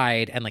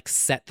decide and like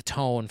set the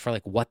tone for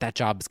like what that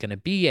job is going to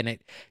be. And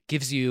it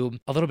gives you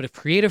a little bit of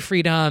creative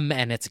freedom,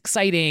 and it's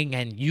exciting,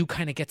 and you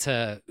kind of get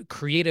to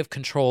creative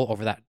control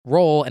over that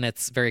role, and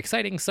it's very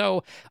exciting.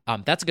 So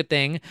that's a good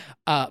thing.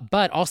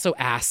 But also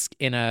ask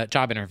in a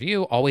job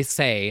interview, always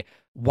say,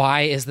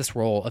 why is this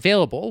role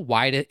available?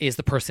 Why is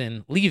the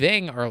person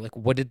leaving? Or like,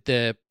 what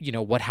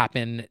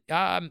happened?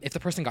 If the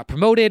person got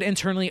promoted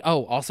internally,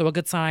 also a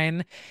good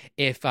sign.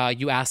 If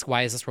you ask,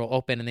 why is this role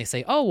open? And they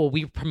say, oh, well,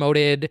 we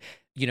promoted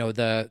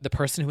the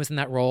person who was in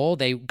that role,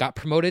 they got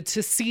promoted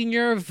to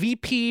senior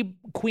VP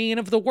queen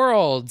of the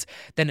world,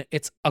 then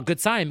it's a good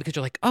sign because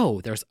you're like,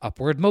 oh, there's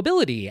upward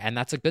mobility. And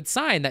that's a good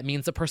sign. That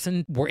means the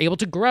person were able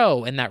to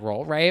grow in that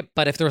role, right?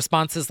 But if the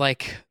response is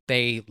like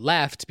they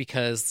left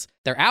because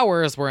their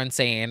hours were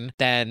insane,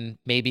 then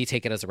maybe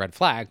take it as a red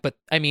flag. But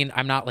I mean,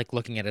 I'm not like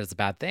looking at it as a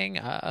bad thing.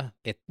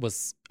 It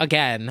was,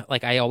 again,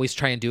 like I always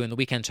try and do in the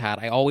weekend chat,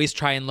 I always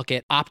try and look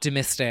at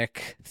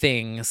optimistic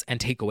things and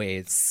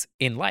takeaways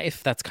in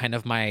life. That's kind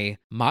of my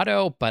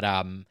motto. But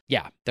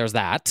yeah, there's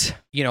that.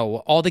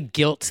 All the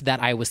guilt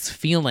that I was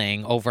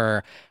feeling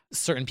over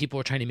certain people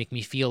were trying to make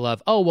me feel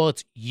of, oh, well,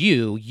 it's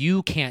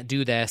you can't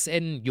do this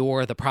and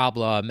you're the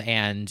problem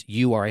and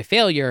you are a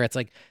failure. It's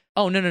like,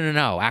 oh,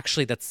 no.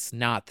 Actually, that's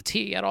not the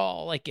tea at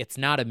all. Like, it's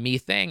not a me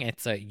thing.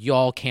 It's a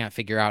y'all can't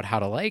figure out how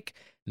to like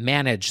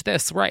manage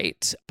this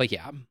right. But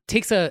yeah,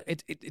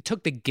 it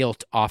took the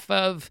guilt off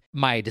of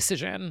my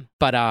decision.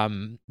 But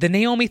the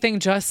Naomi thing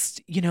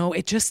just,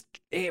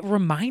 it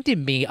reminded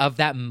me of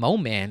that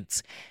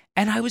moment.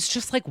 And I was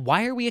just like,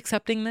 why are we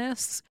accepting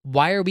this?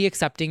 Why are we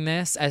accepting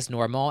this as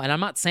normal? And I'm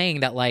not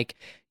saying that like,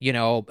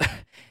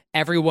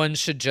 everyone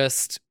should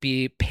just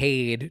be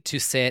paid to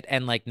sit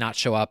and like not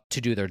show up to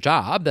do their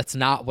job. That's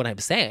not what I'm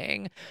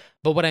saying.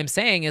 But what I'm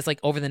saying is like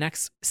over the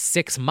next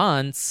 6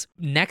 months,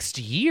 next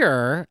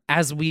year,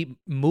 as we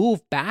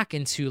move back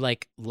into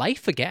like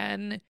life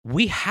again,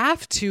 we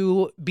have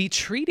to be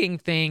treating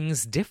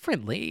things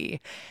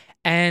differently.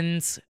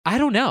 And I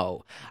don't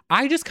know.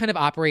 I just kind of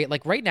operate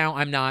like right now,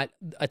 I'm not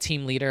a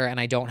team leader and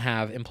I don't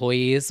have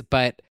employees,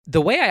 but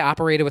the way I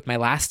operated with my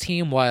last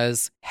team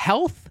was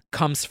health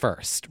comes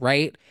first,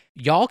 right?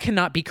 Y'all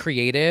cannot be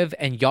creative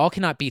and y'all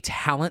cannot be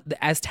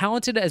as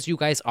talented as you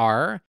guys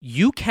are.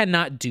 You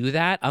cannot do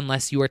that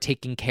unless you are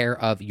taking care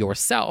of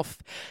yourself.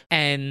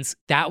 And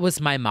that was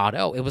my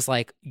motto. It was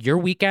like, your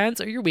weekends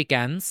are your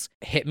weekends.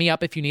 Hit me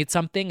up if you need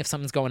something, if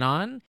something's going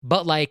on.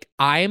 But like,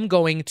 I am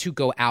going to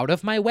go out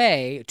of my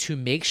way to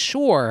make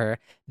sure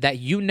that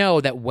you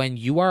know that when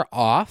you are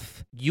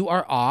off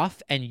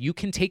and you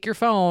can take your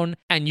phone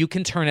and you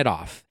can turn it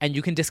off and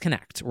you can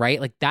disconnect,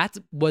 right? Like that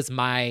was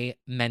my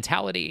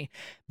mentality,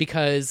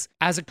 because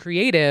as a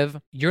creative,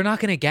 you're not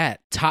going to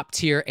get top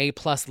tier A+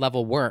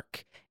 level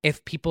work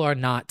if people are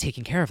not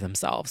taking care of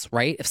themselves,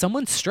 right? If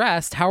someone's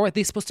stressed, how are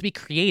they supposed to be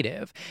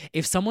creative?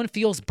 If someone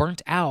feels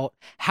burnt out,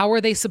 how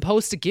are they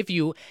supposed to give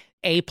you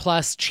A+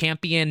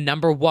 champion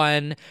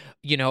 #1,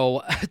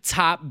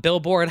 top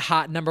Billboard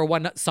hot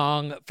 #1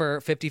 song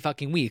for 50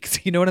 fucking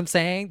weeks? You know what I'm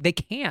saying? They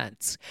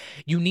can't.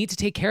 You need to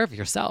take care of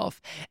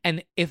yourself.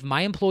 And if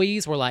my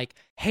employees were like,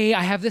 hey,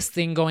 I have this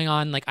thing going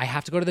on, like I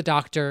have to go to the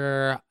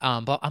doctor,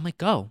 but I'm like,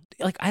 go.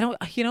 Like, I don't,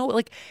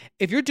 like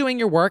if you're doing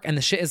your work and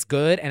the shit is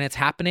good and it's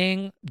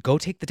happening, go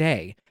take the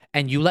day.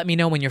 And you let me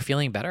know when you're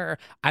feeling better.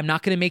 I'm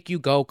not going to make you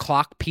go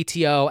clock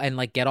PTO and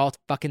like get all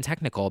fucking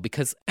technical,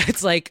 because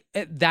it's like,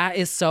 that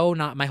is so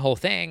not my whole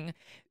thing.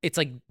 It's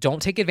like,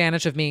 don't take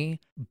advantage of me,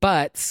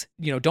 but,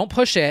 don't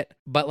push it,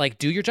 but like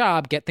do your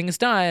job, get things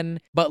done.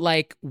 But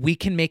like, we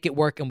can make it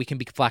work and we can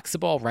be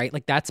flexible, right?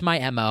 Like that's my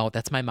MO.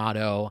 That's my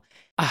motto.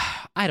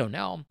 I don't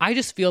know. I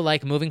just feel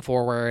like moving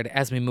forward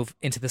as we move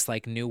into this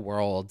like new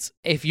world,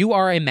 if you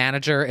are a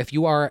manager, if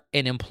you are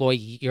an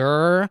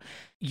employer,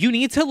 you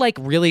need to like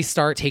really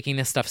start taking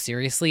this stuff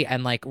seriously.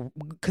 And like,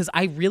 because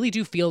I really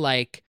do feel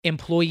like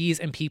employees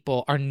and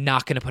people are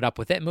not going to put up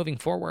with it moving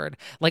forward.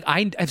 Like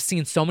I've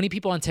seen so many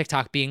people on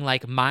TikTok being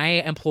like,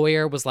 my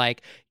employer was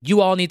like, you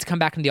all need to come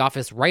back in the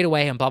office right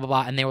away and blah, blah,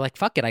 blah. And they were like,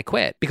 fuck it, I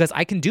quit because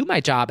I can do my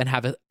job and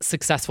have a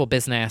successful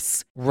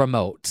business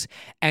remote.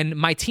 And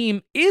my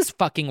team is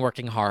fucking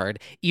working hard,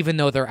 even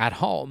though they're at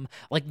home.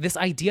 Like this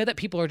idea that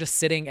people are just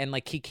sitting and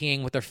like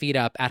kikiing with their feet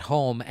up at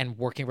home and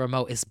working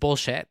remote is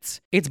bullshit.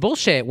 It's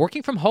bullshit.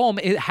 Working from home,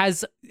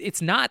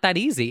 it's not that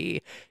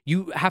easy.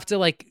 You have to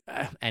like,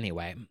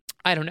 anyway,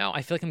 I don't know.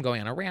 I feel like I'm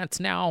going on a rant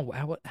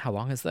now. How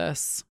long is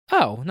this?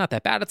 Oh, not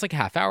that bad. It's like a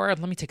half hour. Let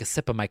me take a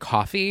sip of my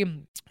coffee.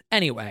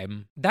 Anyway,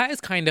 that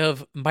is kind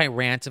of my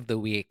rant of the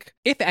week.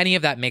 If any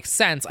of that makes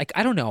sense, like,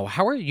 I don't know.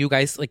 How are you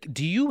guys? Like,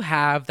 do you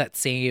have that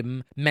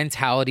same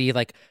mentality?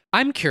 Like,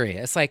 I'm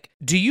curious, like,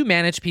 do you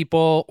manage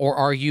people or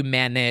are you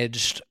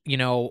managed?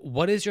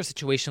 What is your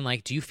situation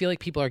like? Do you feel like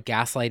people are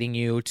gaslighting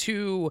you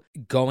to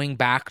going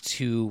back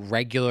to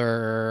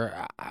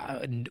regular,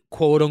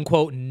 quote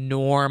unquote,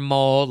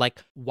 normal? Like,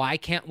 why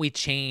can't we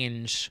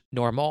change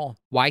normal?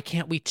 Why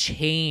can't we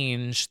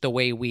change the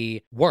way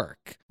we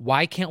work?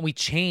 Why can't we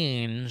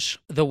change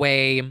the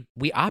way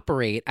we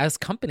operate as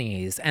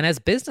companies and as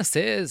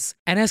businesses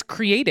and as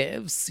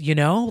creatives?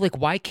 Like,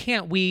 why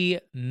can't we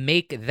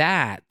make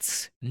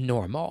that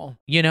normal?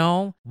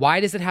 Why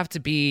does it have to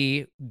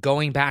be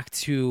going back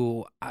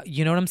to,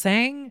 you know what I'm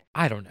saying?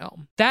 I don't know.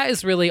 That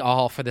is really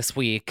all for this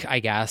week, I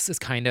guess, is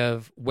kind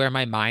of where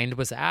my mind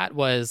was at,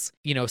 was,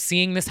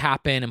 seeing this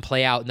happen and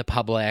play out in the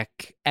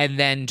public and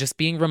then just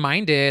being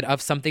reminded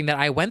of something that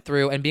I went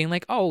through and being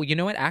like, oh, you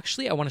know what?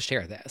 Actually, I want to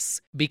share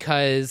this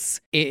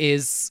because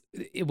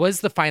it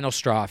was the final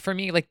straw for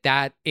me. Like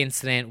that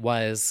incident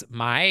was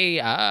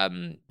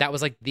that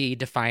was like the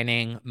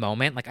defining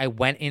moment. Like I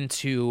went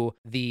into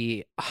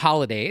the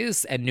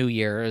holidays and New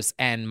Year's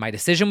and my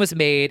decision was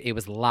made. It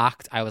was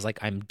locked. I was like,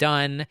 I'm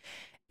done.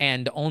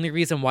 And the only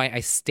reason why I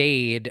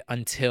stayed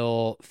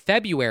until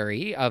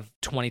February of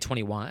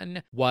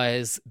 2021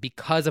 was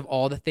because of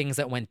all the things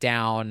that went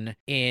down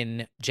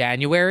in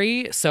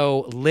January.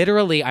 So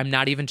literally, I'm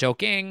not even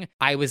joking.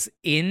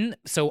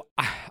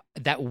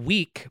 That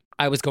week,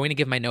 I was going to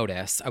give my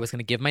notice. I was going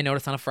to give my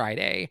notice on a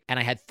Friday, and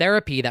I had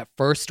therapy that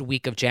first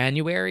week of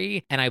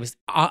January, and I was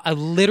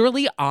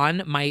literally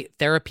on my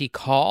therapy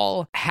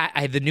call.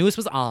 The news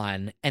was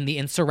on, and the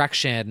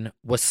insurrection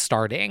was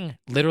starting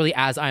literally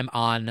as I'm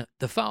on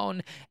the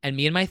phone, and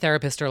me and my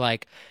therapist are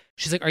like,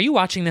 she's like, are you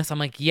watching this? I'm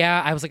like,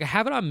 yeah. I was like, I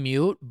have it on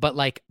mute, but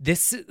like,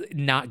 this is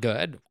not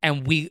good.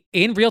 And we,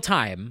 in real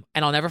time,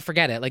 and I'll never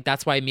forget it. Like,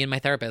 that's why me and my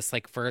therapist,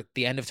 like, for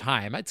the end of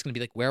time, it's going to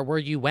be like, where were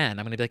you when?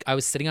 I'm going to be like, I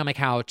was sitting on my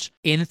couch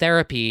in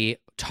therapy,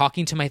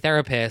 talking to my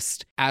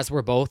therapist as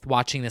we're both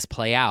watching this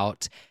play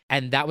out.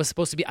 And that was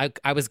supposed to be,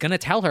 I was going to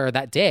tell her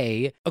that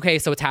day, okay,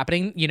 so it's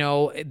happening,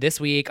 this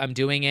week, I'm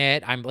doing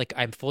it.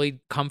 I'm fully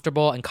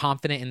comfortable and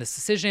confident in this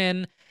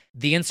decision.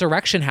 The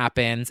insurrection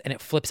happens and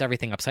it flips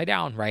everything upside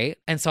down, right?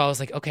 And so I was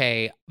like,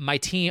 okay, my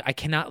team, I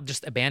cannot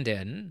just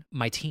abandon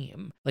my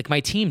team. Like my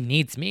team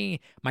needs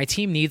me. My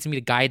team needs me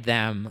to guide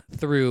them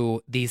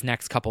through these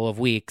next couple of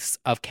weeks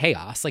of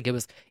chaos. Like it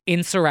was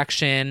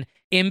insurrection,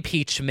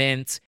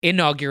 impeachment,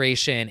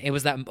 inauguration. It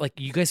was that, like,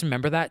 you guys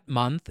remember that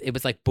month? It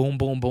was like boom,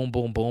 boom, boom,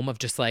 boom, boom of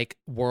just like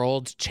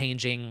world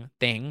changing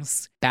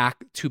things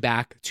back to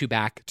back to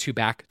back to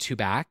back to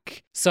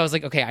back. So I was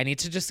like, okay, I need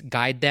to just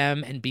guide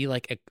them and be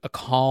like a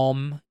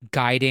calm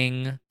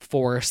guiding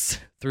force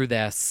through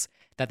this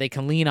that they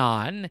can lean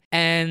on.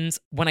 And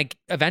when I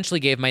eventually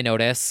gave my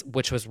notice,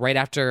 which was right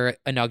after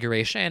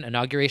inauguration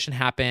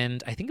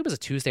happened, I think it was a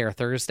Tuesday or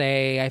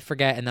Thursday, I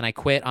forget. And then I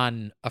quit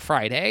on a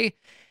Friday.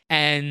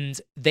 And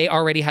they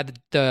already had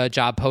the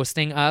job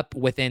posting up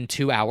within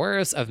 2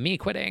 hours of me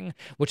quitting,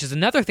 which is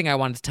another thing I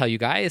wanted to tell you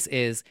guys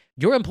is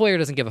your employer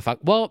doesn't give a fuck.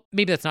 Well,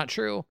 maybe that's not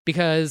true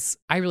because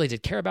I really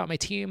did care about my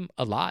team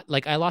a lot.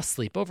 Like I lost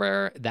sleep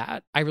over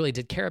that. I really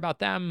did care about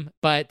them,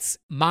 but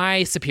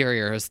my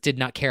superiors did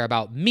not care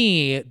about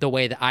me the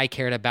way that I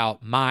cared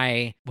about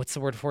my, what's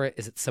the word for it?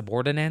 Is it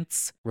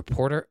subordinates?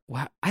 Reporter?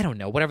 I don't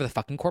know, whatever the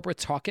fucking corporate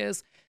talk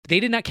is. They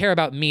did not care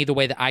about me the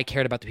way that I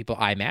cared about the people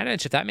I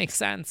manage, if that makes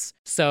sense.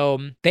 So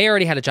they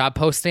already had a job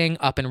posting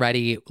up and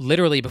ready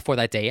literally before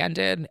that day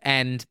ended,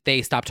 and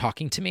they stopped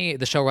talking to me.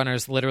 The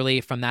showrunners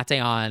literally from that day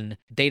on,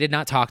 they did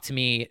not talk to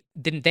me,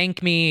 didn't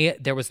thank me.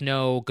 There was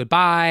no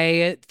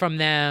goodbye from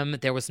them.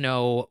 There was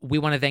no, we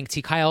want to thank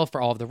T. Kyle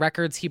for all of the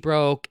records he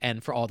broke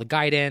and for all the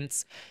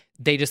guidance.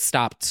 They just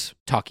stopped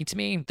talking to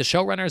me. The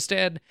showrunners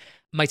did.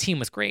 My team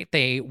was great.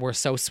 They were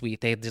so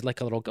sweet. They did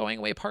like a little going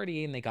away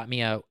party and they got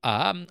me a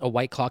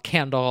White Claw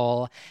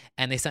candle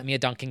and they sent me a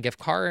Dunkin' gift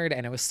card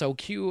and it was so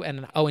cute.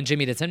 And and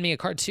Jimmy did send me a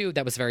card too.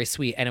 That was very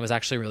sweet and it was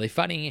actually really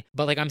funny.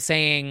 But like I'm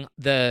saying,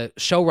 the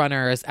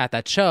showrunners at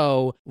that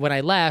show, when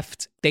I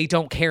left, they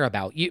don't care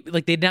about you.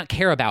 Like they did not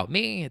care about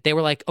me. They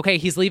were like, okay,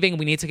 he's leaving.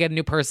 We need to get a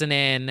new person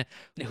in.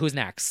 Who's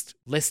next?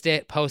 List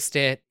it, post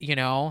it,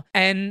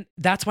 And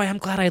that's why I'm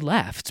glad I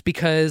left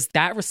because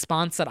that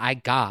response that I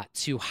got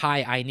to,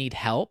 hi, I need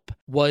help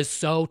was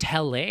so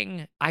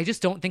telling. I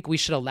just don't think we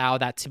should allow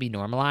that to be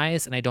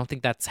normalized. And I don't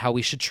think that's how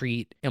we should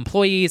treat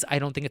employees. I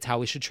don't think it's how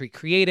we should treat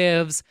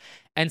creatives.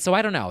 And so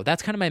I don't know.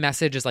 That's kind of my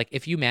message is like,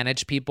 if you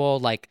manage people,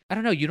 like, I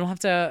don't know, you don't have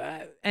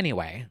to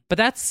anyway. But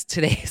that's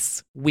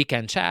today's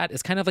weekend chat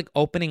is kind of like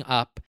opening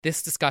up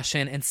this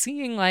discussion and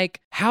seeing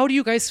like, how do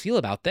you guys feel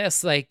about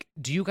this? Like,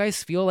 do you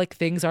guys feel like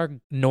things are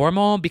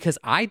normal? Because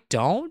I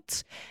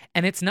don't.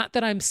 And it's not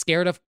that I'm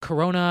scared of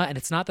Corona and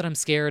it's not that I'm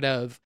scared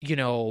of,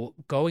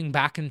 going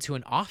back into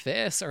an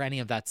office or any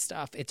of that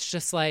stuff. It's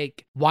just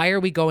like, why are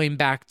we going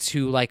back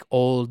to like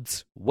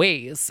old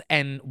ways?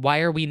 And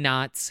why are we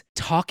not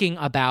talking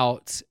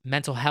about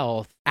mental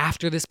health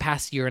after this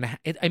past year and a half?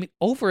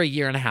 Over a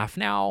year and a half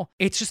now.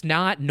 It's just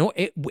not,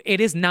 it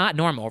is not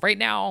normal right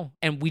now.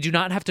 And we do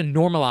not have to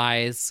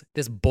normalize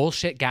this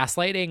bullshit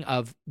gaslighting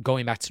of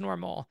going back to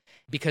normal.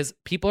 Because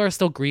people are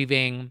still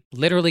grieving,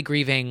 literally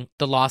grieving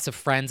the loss of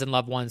friends and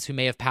loved ones who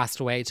may have passed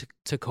away to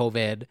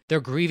COVID. They're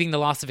grieving the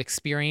loss of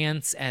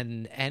experience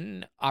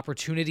and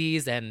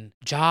opportunities and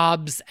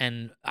jobs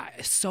and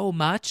so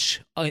much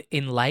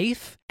in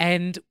life.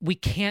 And we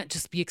can't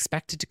just be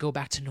expected to go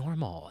back to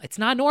normal. It's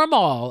not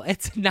normal.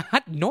 It's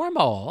not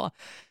normal.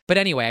 But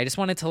anyway, I just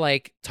wanted to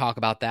like talk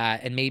about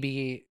that and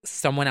maybe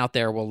someone out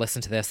there will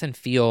listen to this and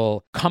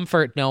feel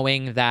comfort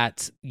knowing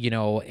that,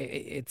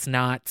 it's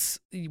not,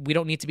 we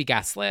don't need to be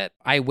gaslit.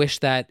 I wish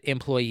that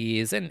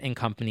employees and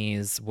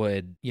companies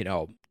would,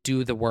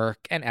 do the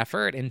work and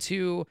effort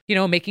into,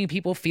 making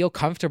people feel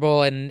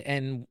comfortable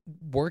and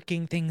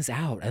working things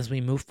out as we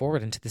move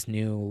forward into this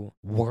new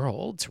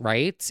world,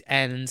 right?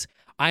 And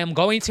I am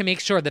going to make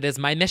sure that is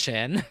my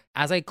mission.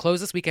 As I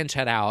close this weekend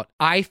chat out,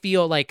 I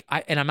feel like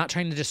and I'm not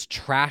trying to just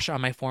trash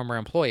on my former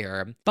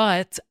employer,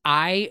 but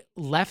I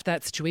left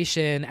that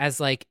situation as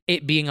like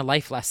it being a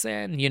life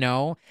lesson, you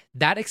know?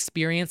 That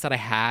experience that I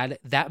had,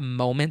 that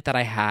moment that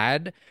I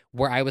had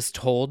where I was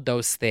told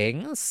those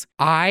things,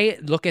 I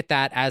look at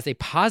that as a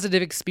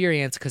positive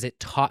experience because it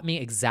taught me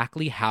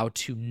exactly how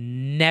to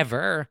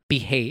never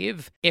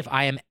behave if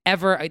I am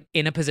ever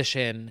in a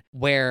position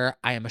where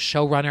I am a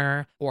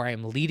showrunner or I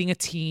am leading a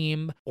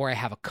team or I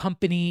have a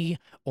company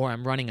or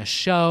I'm running a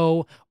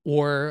show,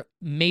 or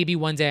maybe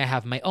one day I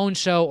have my own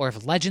show, or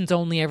if Legends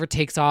Only ever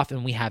takes off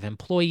and we have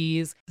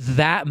employees.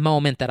 That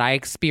moment that I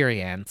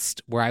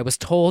experienced where I was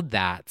told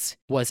that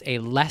was a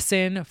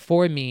lesson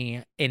for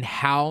me in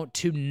how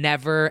to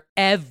never,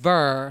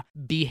 ever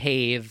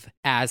behave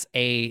as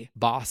a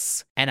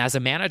boss and as a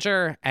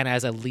manager and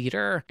as a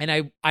leader.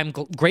 And I'm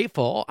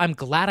grateful. I'm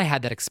glad I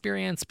had that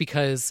experience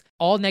because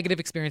all negative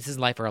experiences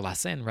in life are a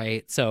lesson,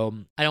 right? So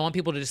I don't want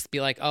people to just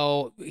be like,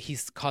 oh,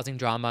 he's causing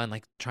drama and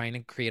like trying to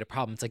create a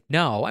problem. It's like,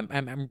 no,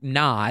 I'm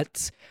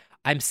not.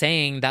 I'm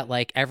saying that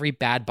like every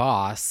bad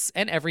boss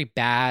and every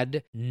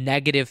bad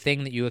negative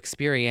thing that you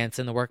experience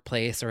in the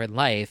workplace or in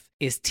life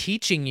is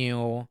teaching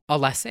you a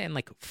lesson.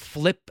 Like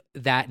flip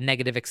that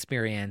negative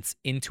experience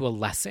into a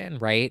lesson,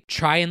 right?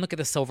 Try and look at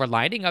the silver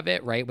lining of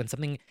it, right? When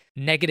something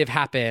negative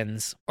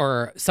happens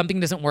or something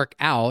doesn't work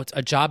out,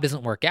 a job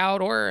doesn't work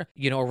out, or,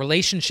 you know, a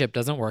relationship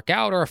doesn't work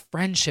out, or a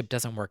friendship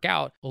doesn't work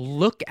out,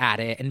 look at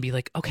it and be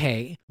like,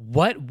 okay,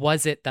 what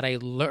was it that I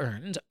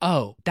learned?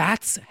 Oh,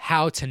 that's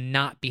how to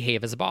not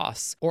behave as a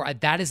boss, or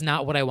that is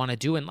not what I want to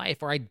do in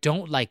life, or I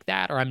don't like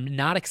that, or I'm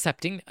not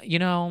accepting, you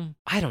know,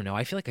 I don't know.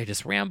 I feel like I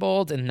just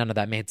rambled and none of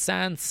that made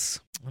sense.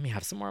 Let me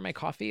have some more of my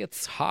coffee.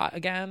 It's hot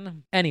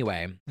again.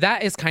 Anyway,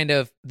 that is kind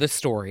of the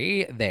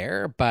story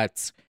there,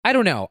 but I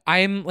don't know.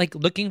 I'm like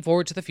looking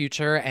forward to the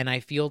future, and I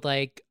feel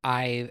like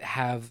I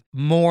have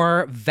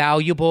more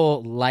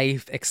valuable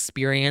life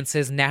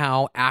experiences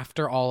now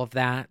after all of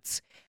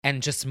that,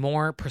 and just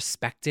more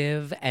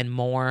perspective and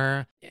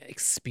more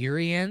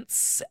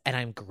experience. And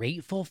I'm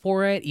grateful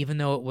for it, even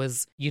though it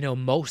was, you know,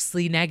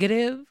 mostly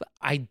negative.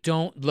 I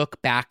don't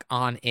look back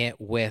on it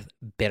with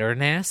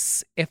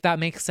bitterness, if that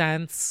makes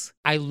sense.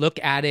 I look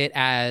at it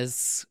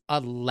as a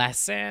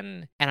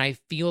lesson, and I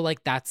feel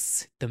like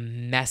that's the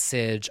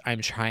message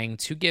I'm trying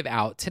to give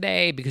out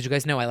today, because you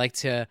guys know I like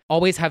to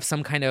always have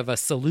some kind of a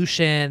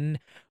solution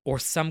or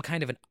some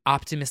kind of an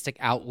optimistic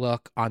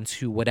outlook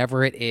onto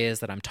whatever it is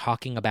that I'm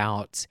talking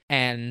about.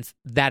 And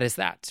that is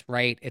that,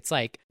 right? It's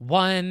like,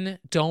 one,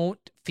 don't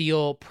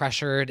feel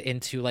pressured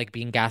into like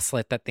being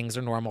gaslit that things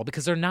are normal,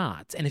 because they're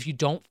not. And if you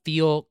don't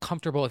feel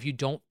comfortable, if you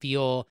don't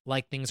feel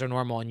like things are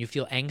normal and you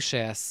feel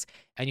anxious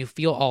and you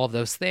feel all of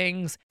those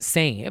things,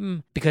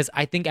 same, because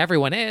I think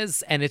everyone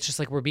is. And it's just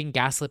like we're being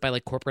gaslit by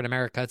like corporate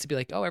America to be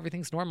like, oh,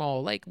 everything's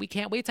normal. Like, we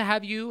can't wait to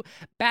have you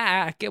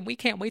back, and we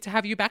can't wait to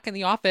have you back in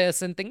the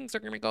office, and things are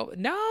going to go.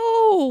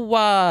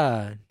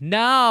 No,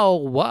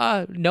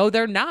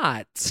 they're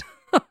not.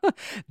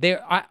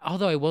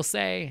 Although I will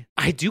say,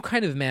 I do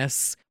kind of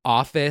miss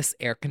office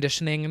air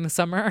conditioning in the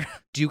summer.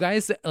 Do you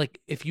guys, like,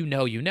 if you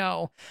know, you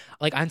know,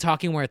 like I'm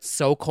talking where it's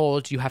so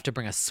cold, you have to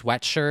bring a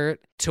sweatshirt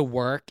to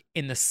work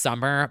in the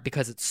summer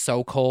because it's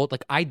so cold.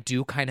 Like, I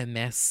do kind of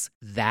miss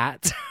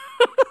that.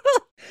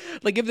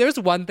 Like, if there's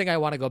one thing I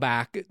want to go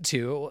back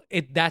to,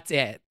 that's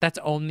it. That's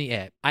only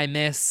it. I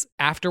miss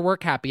after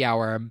work happy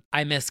hour.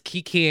 I miss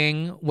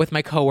kikiing with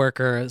my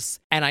coworkers,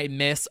 and I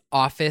miss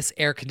office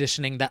air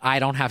conditioning that I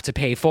don't have to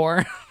pay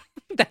for.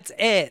 That's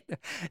it.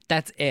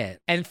 That's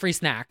it. And free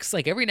snacks,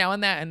 like every now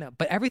and then.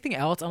 But everything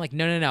else, I'm like,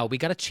 no. We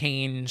got to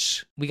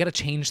change. We got to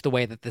change the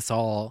way that this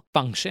all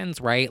functions,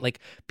 right? Like,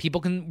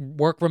 people can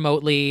work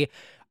remotely.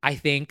 I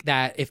think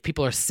that if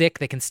people are sick,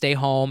 they can stay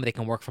home, they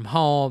can work from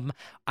home.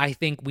 I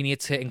think we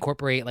need to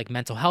incorporate like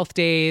mental health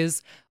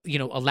days, you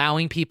know,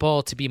 allowing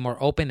people to be more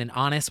open and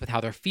honest with how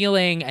they're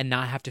feeling and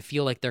not have to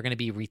feel like they're going to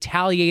be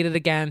retaliated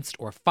against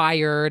or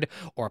fired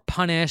or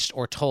punished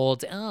or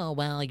told, oh,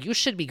 well, you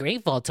should be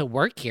grateful to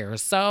work here.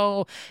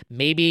 So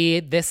maybe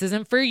this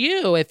isn't for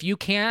you if you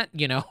can't,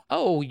 you know,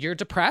 oh, you're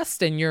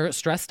depressed and you're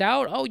stressed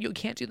out. Oh, you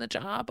can't do the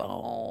job.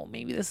 Oh,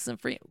 maybe this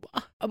isn't for you.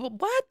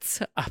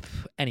 What?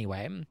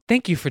 Anyway,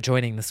 thank you for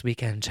joining this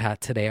weekend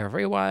chat today,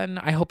 everyone.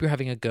 I hope you're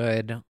having a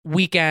good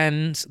weekend.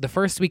 The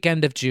first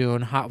weekend of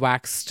June, hot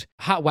waxed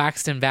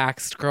and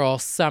vaxxed girl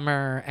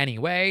summer.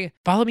 Anyway,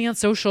 follow me on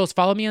socials.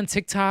 Follow me on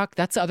TikTok.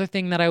 That's the other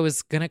thing that I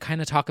was going to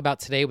kind of talk about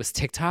today was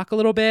TikTok a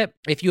little bit.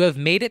 If you have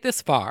made it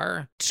this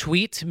far,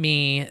 tweet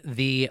me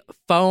the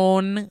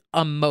phone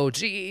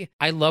emoji.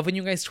 I love when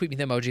you guys tweet me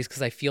the emojis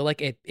because I feel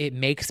like it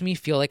makes me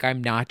feel like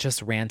I'm not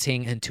just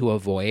ranting into a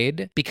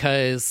void,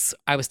 because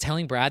I was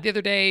telling Brad the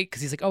other day,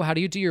 because he's like, oh, how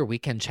do you do your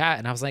weekend chat?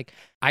 And I was like,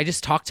 I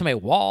just talk to my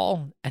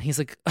wall. And he's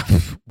like,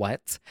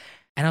 what?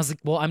 And I was like,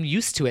 well, I'm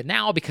used to it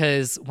now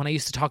because when I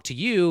used to talk to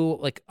you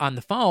like on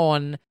the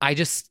phone, I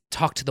just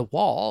talk to the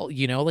wall,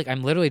 you know, like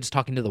I'm literally just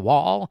talking to the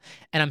wall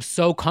and I'm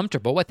so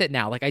comfortable with it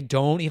now. Like I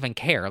don't even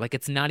care. Like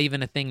it's not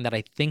even a thing that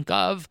I think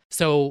of.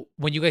 So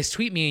when you guys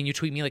tweet me and you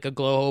tweet me like a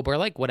globe or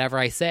like whatever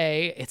I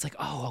say, it's like,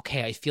 oh,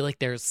 okay. I feel like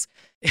there's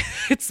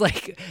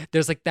like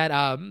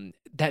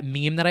that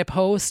meme that I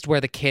post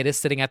where the kid is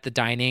sitting at the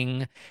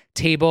dining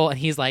table and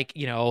he's like,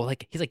 you know,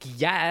 like he's like,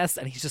 yes.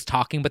 And he's just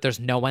talking, but there's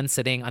no one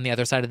sitting on the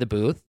other side of the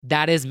booth.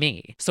 That is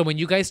me. So when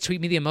you guys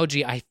tweet me the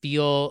emoji, I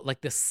feel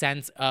like the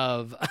sense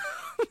of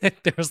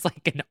that there's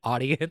like an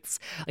audience,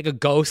 like a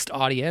ghost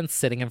audience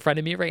sitting in front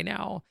of me right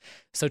now.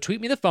 So tweet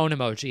me the phone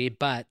emoji.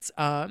 But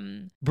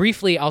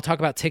briefly, I'll talk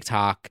about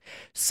TikTok.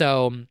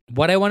 So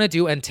what I want to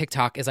do in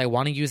TikTok is I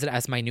want to use it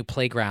as my new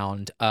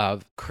playground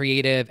of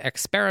creative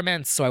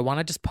experiments. So I want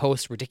to just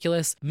post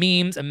ridiculous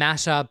memes and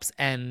mashups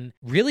and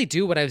really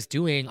do what I was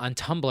doing on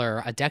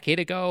Tumblr a decade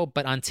ago,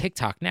 but on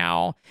TikTok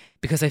now.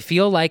 Because I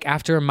feel like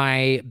after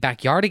my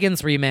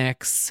Backyardigans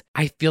remix,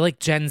 I feel like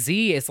Gen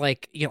Z is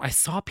like, you know, I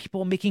saw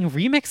people making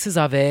remixes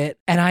of it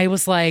and I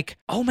was like,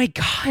 oh my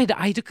God,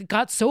 I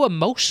got so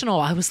emotional.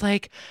 I was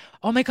like,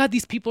 oh my God,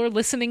 these people are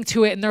listening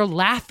to it and they're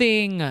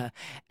laughing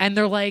and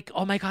they're like,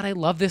 oh my God, I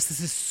love this. This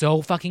is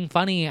so fucking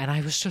funny. And I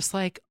was just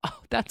like,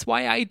 oh, that's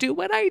why I do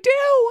what I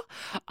do.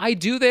 I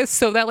do this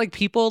so that like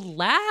people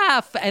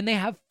laugh and they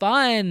have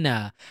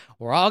fun.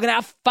 We're all gonna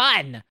have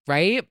fun,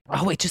 right?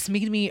 Oh, it just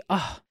made me,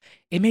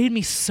 it made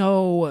me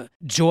so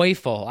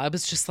joyful. I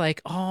was just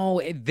like, oh,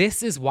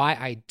 this is why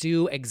I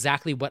do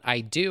exactly what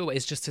I do,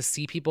 is just to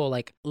see people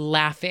like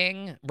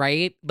laughing,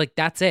 right? Like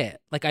that's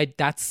it. Like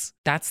that's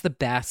the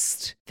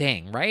best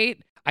thing,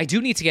 right? I do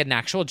need to get an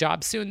actual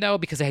job soon though,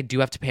 because I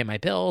do have to pay my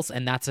bills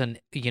and that's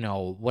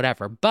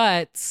whatever.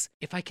 But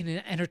if I can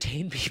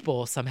entertain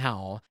people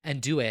somehow and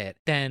do it,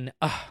 then,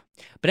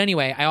 But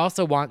anyway, I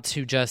also want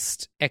to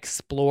just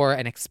explore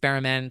and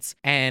experiment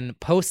and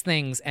post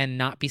things and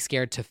not be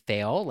scared to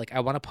fail. Like I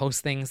want to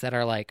post things that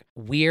are like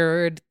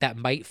weird, that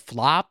might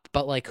flop,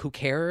 but like who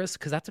cares?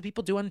 Because that's what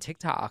people do on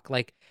TikTok.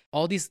 Like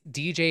all these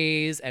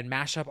DJs and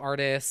mashup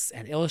artists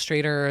and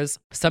illustrators,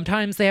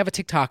 sometimes they have a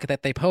TikTok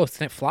that they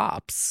post and it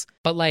flops.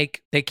 But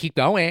like they keep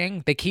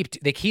going, they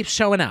keep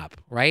showing up,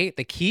 right?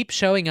 They keep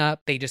showing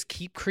up. They just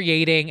keep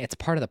creating. It's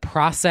part of the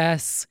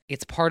process.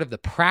 It's part of the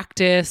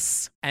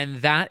practice.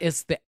 And that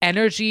is the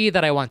energy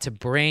that I want to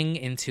bring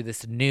into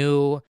this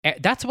new,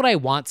 that's what I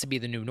want to be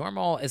the new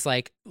normal, is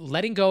like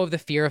letting go of the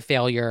fear of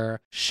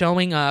failure,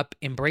 showing up,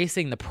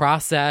 embracing the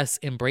process,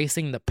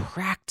 embracing the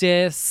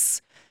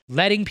practice,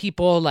 letting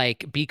people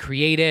like be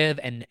creative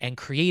and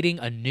creating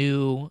a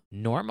new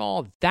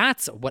normal.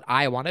 That's what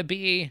I want to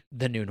be.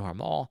 The new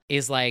normal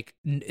is like,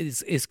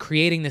 is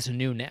creating this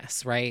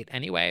newness, right?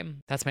 Anyway,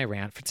 that's my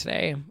rant for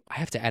today. I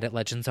have to edit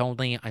Legends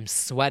Only. I'm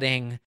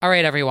sweating. All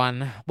right,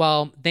 everyone.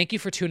 Well, thank you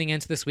for tuning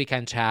into this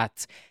weekend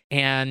chat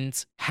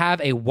and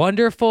have a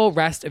wonderful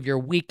rest of your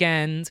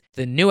weekend.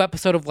 The new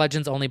episode of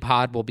Legends Only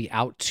Pod will be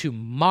out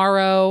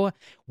tomorrow.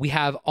 We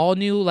have all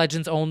new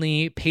Legends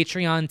Only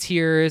Patreon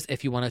tiers.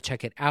 If you want to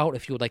check it out,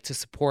 if you would like to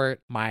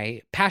support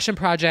my passion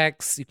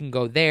projects, you can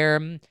go there.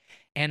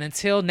 And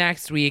until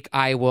next week,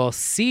 I will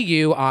see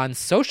you on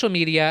social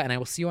media and I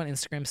will see you on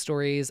Instagram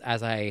stories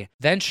as I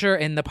venture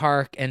in the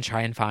park and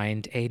try and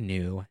find a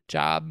new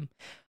job.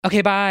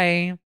 Okay,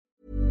 bye.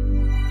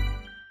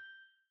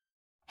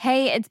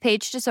 Hey, it's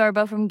Paige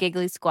DeSorbo from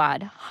Giggly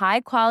Squad.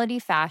 High quality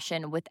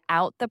fashion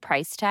without the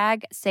price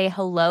tag. Say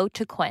hello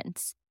to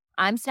Quince.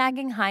 I'm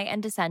snagging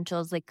high-end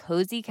essentials like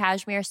cozy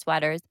cashmere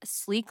sweaters,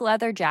 sleek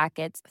leather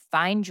jackets,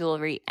 fine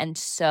jewelry, and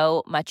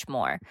so much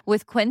more.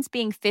 With Quince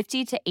being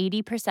 50 to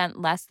 80%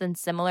 less than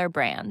similar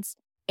brands.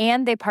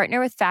 And they partner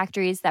with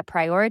factories that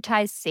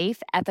prioritize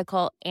safe,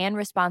 ethical, and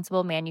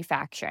responsible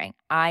manufacturing.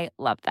 I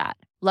love that.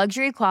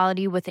 Luxury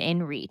quality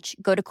within reach.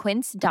 Go to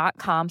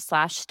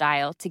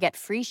quince.com/style to get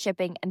free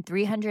shipping and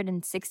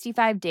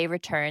 365-day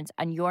returns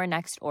on your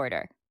next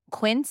order.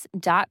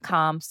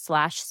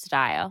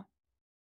 Quince.com/style.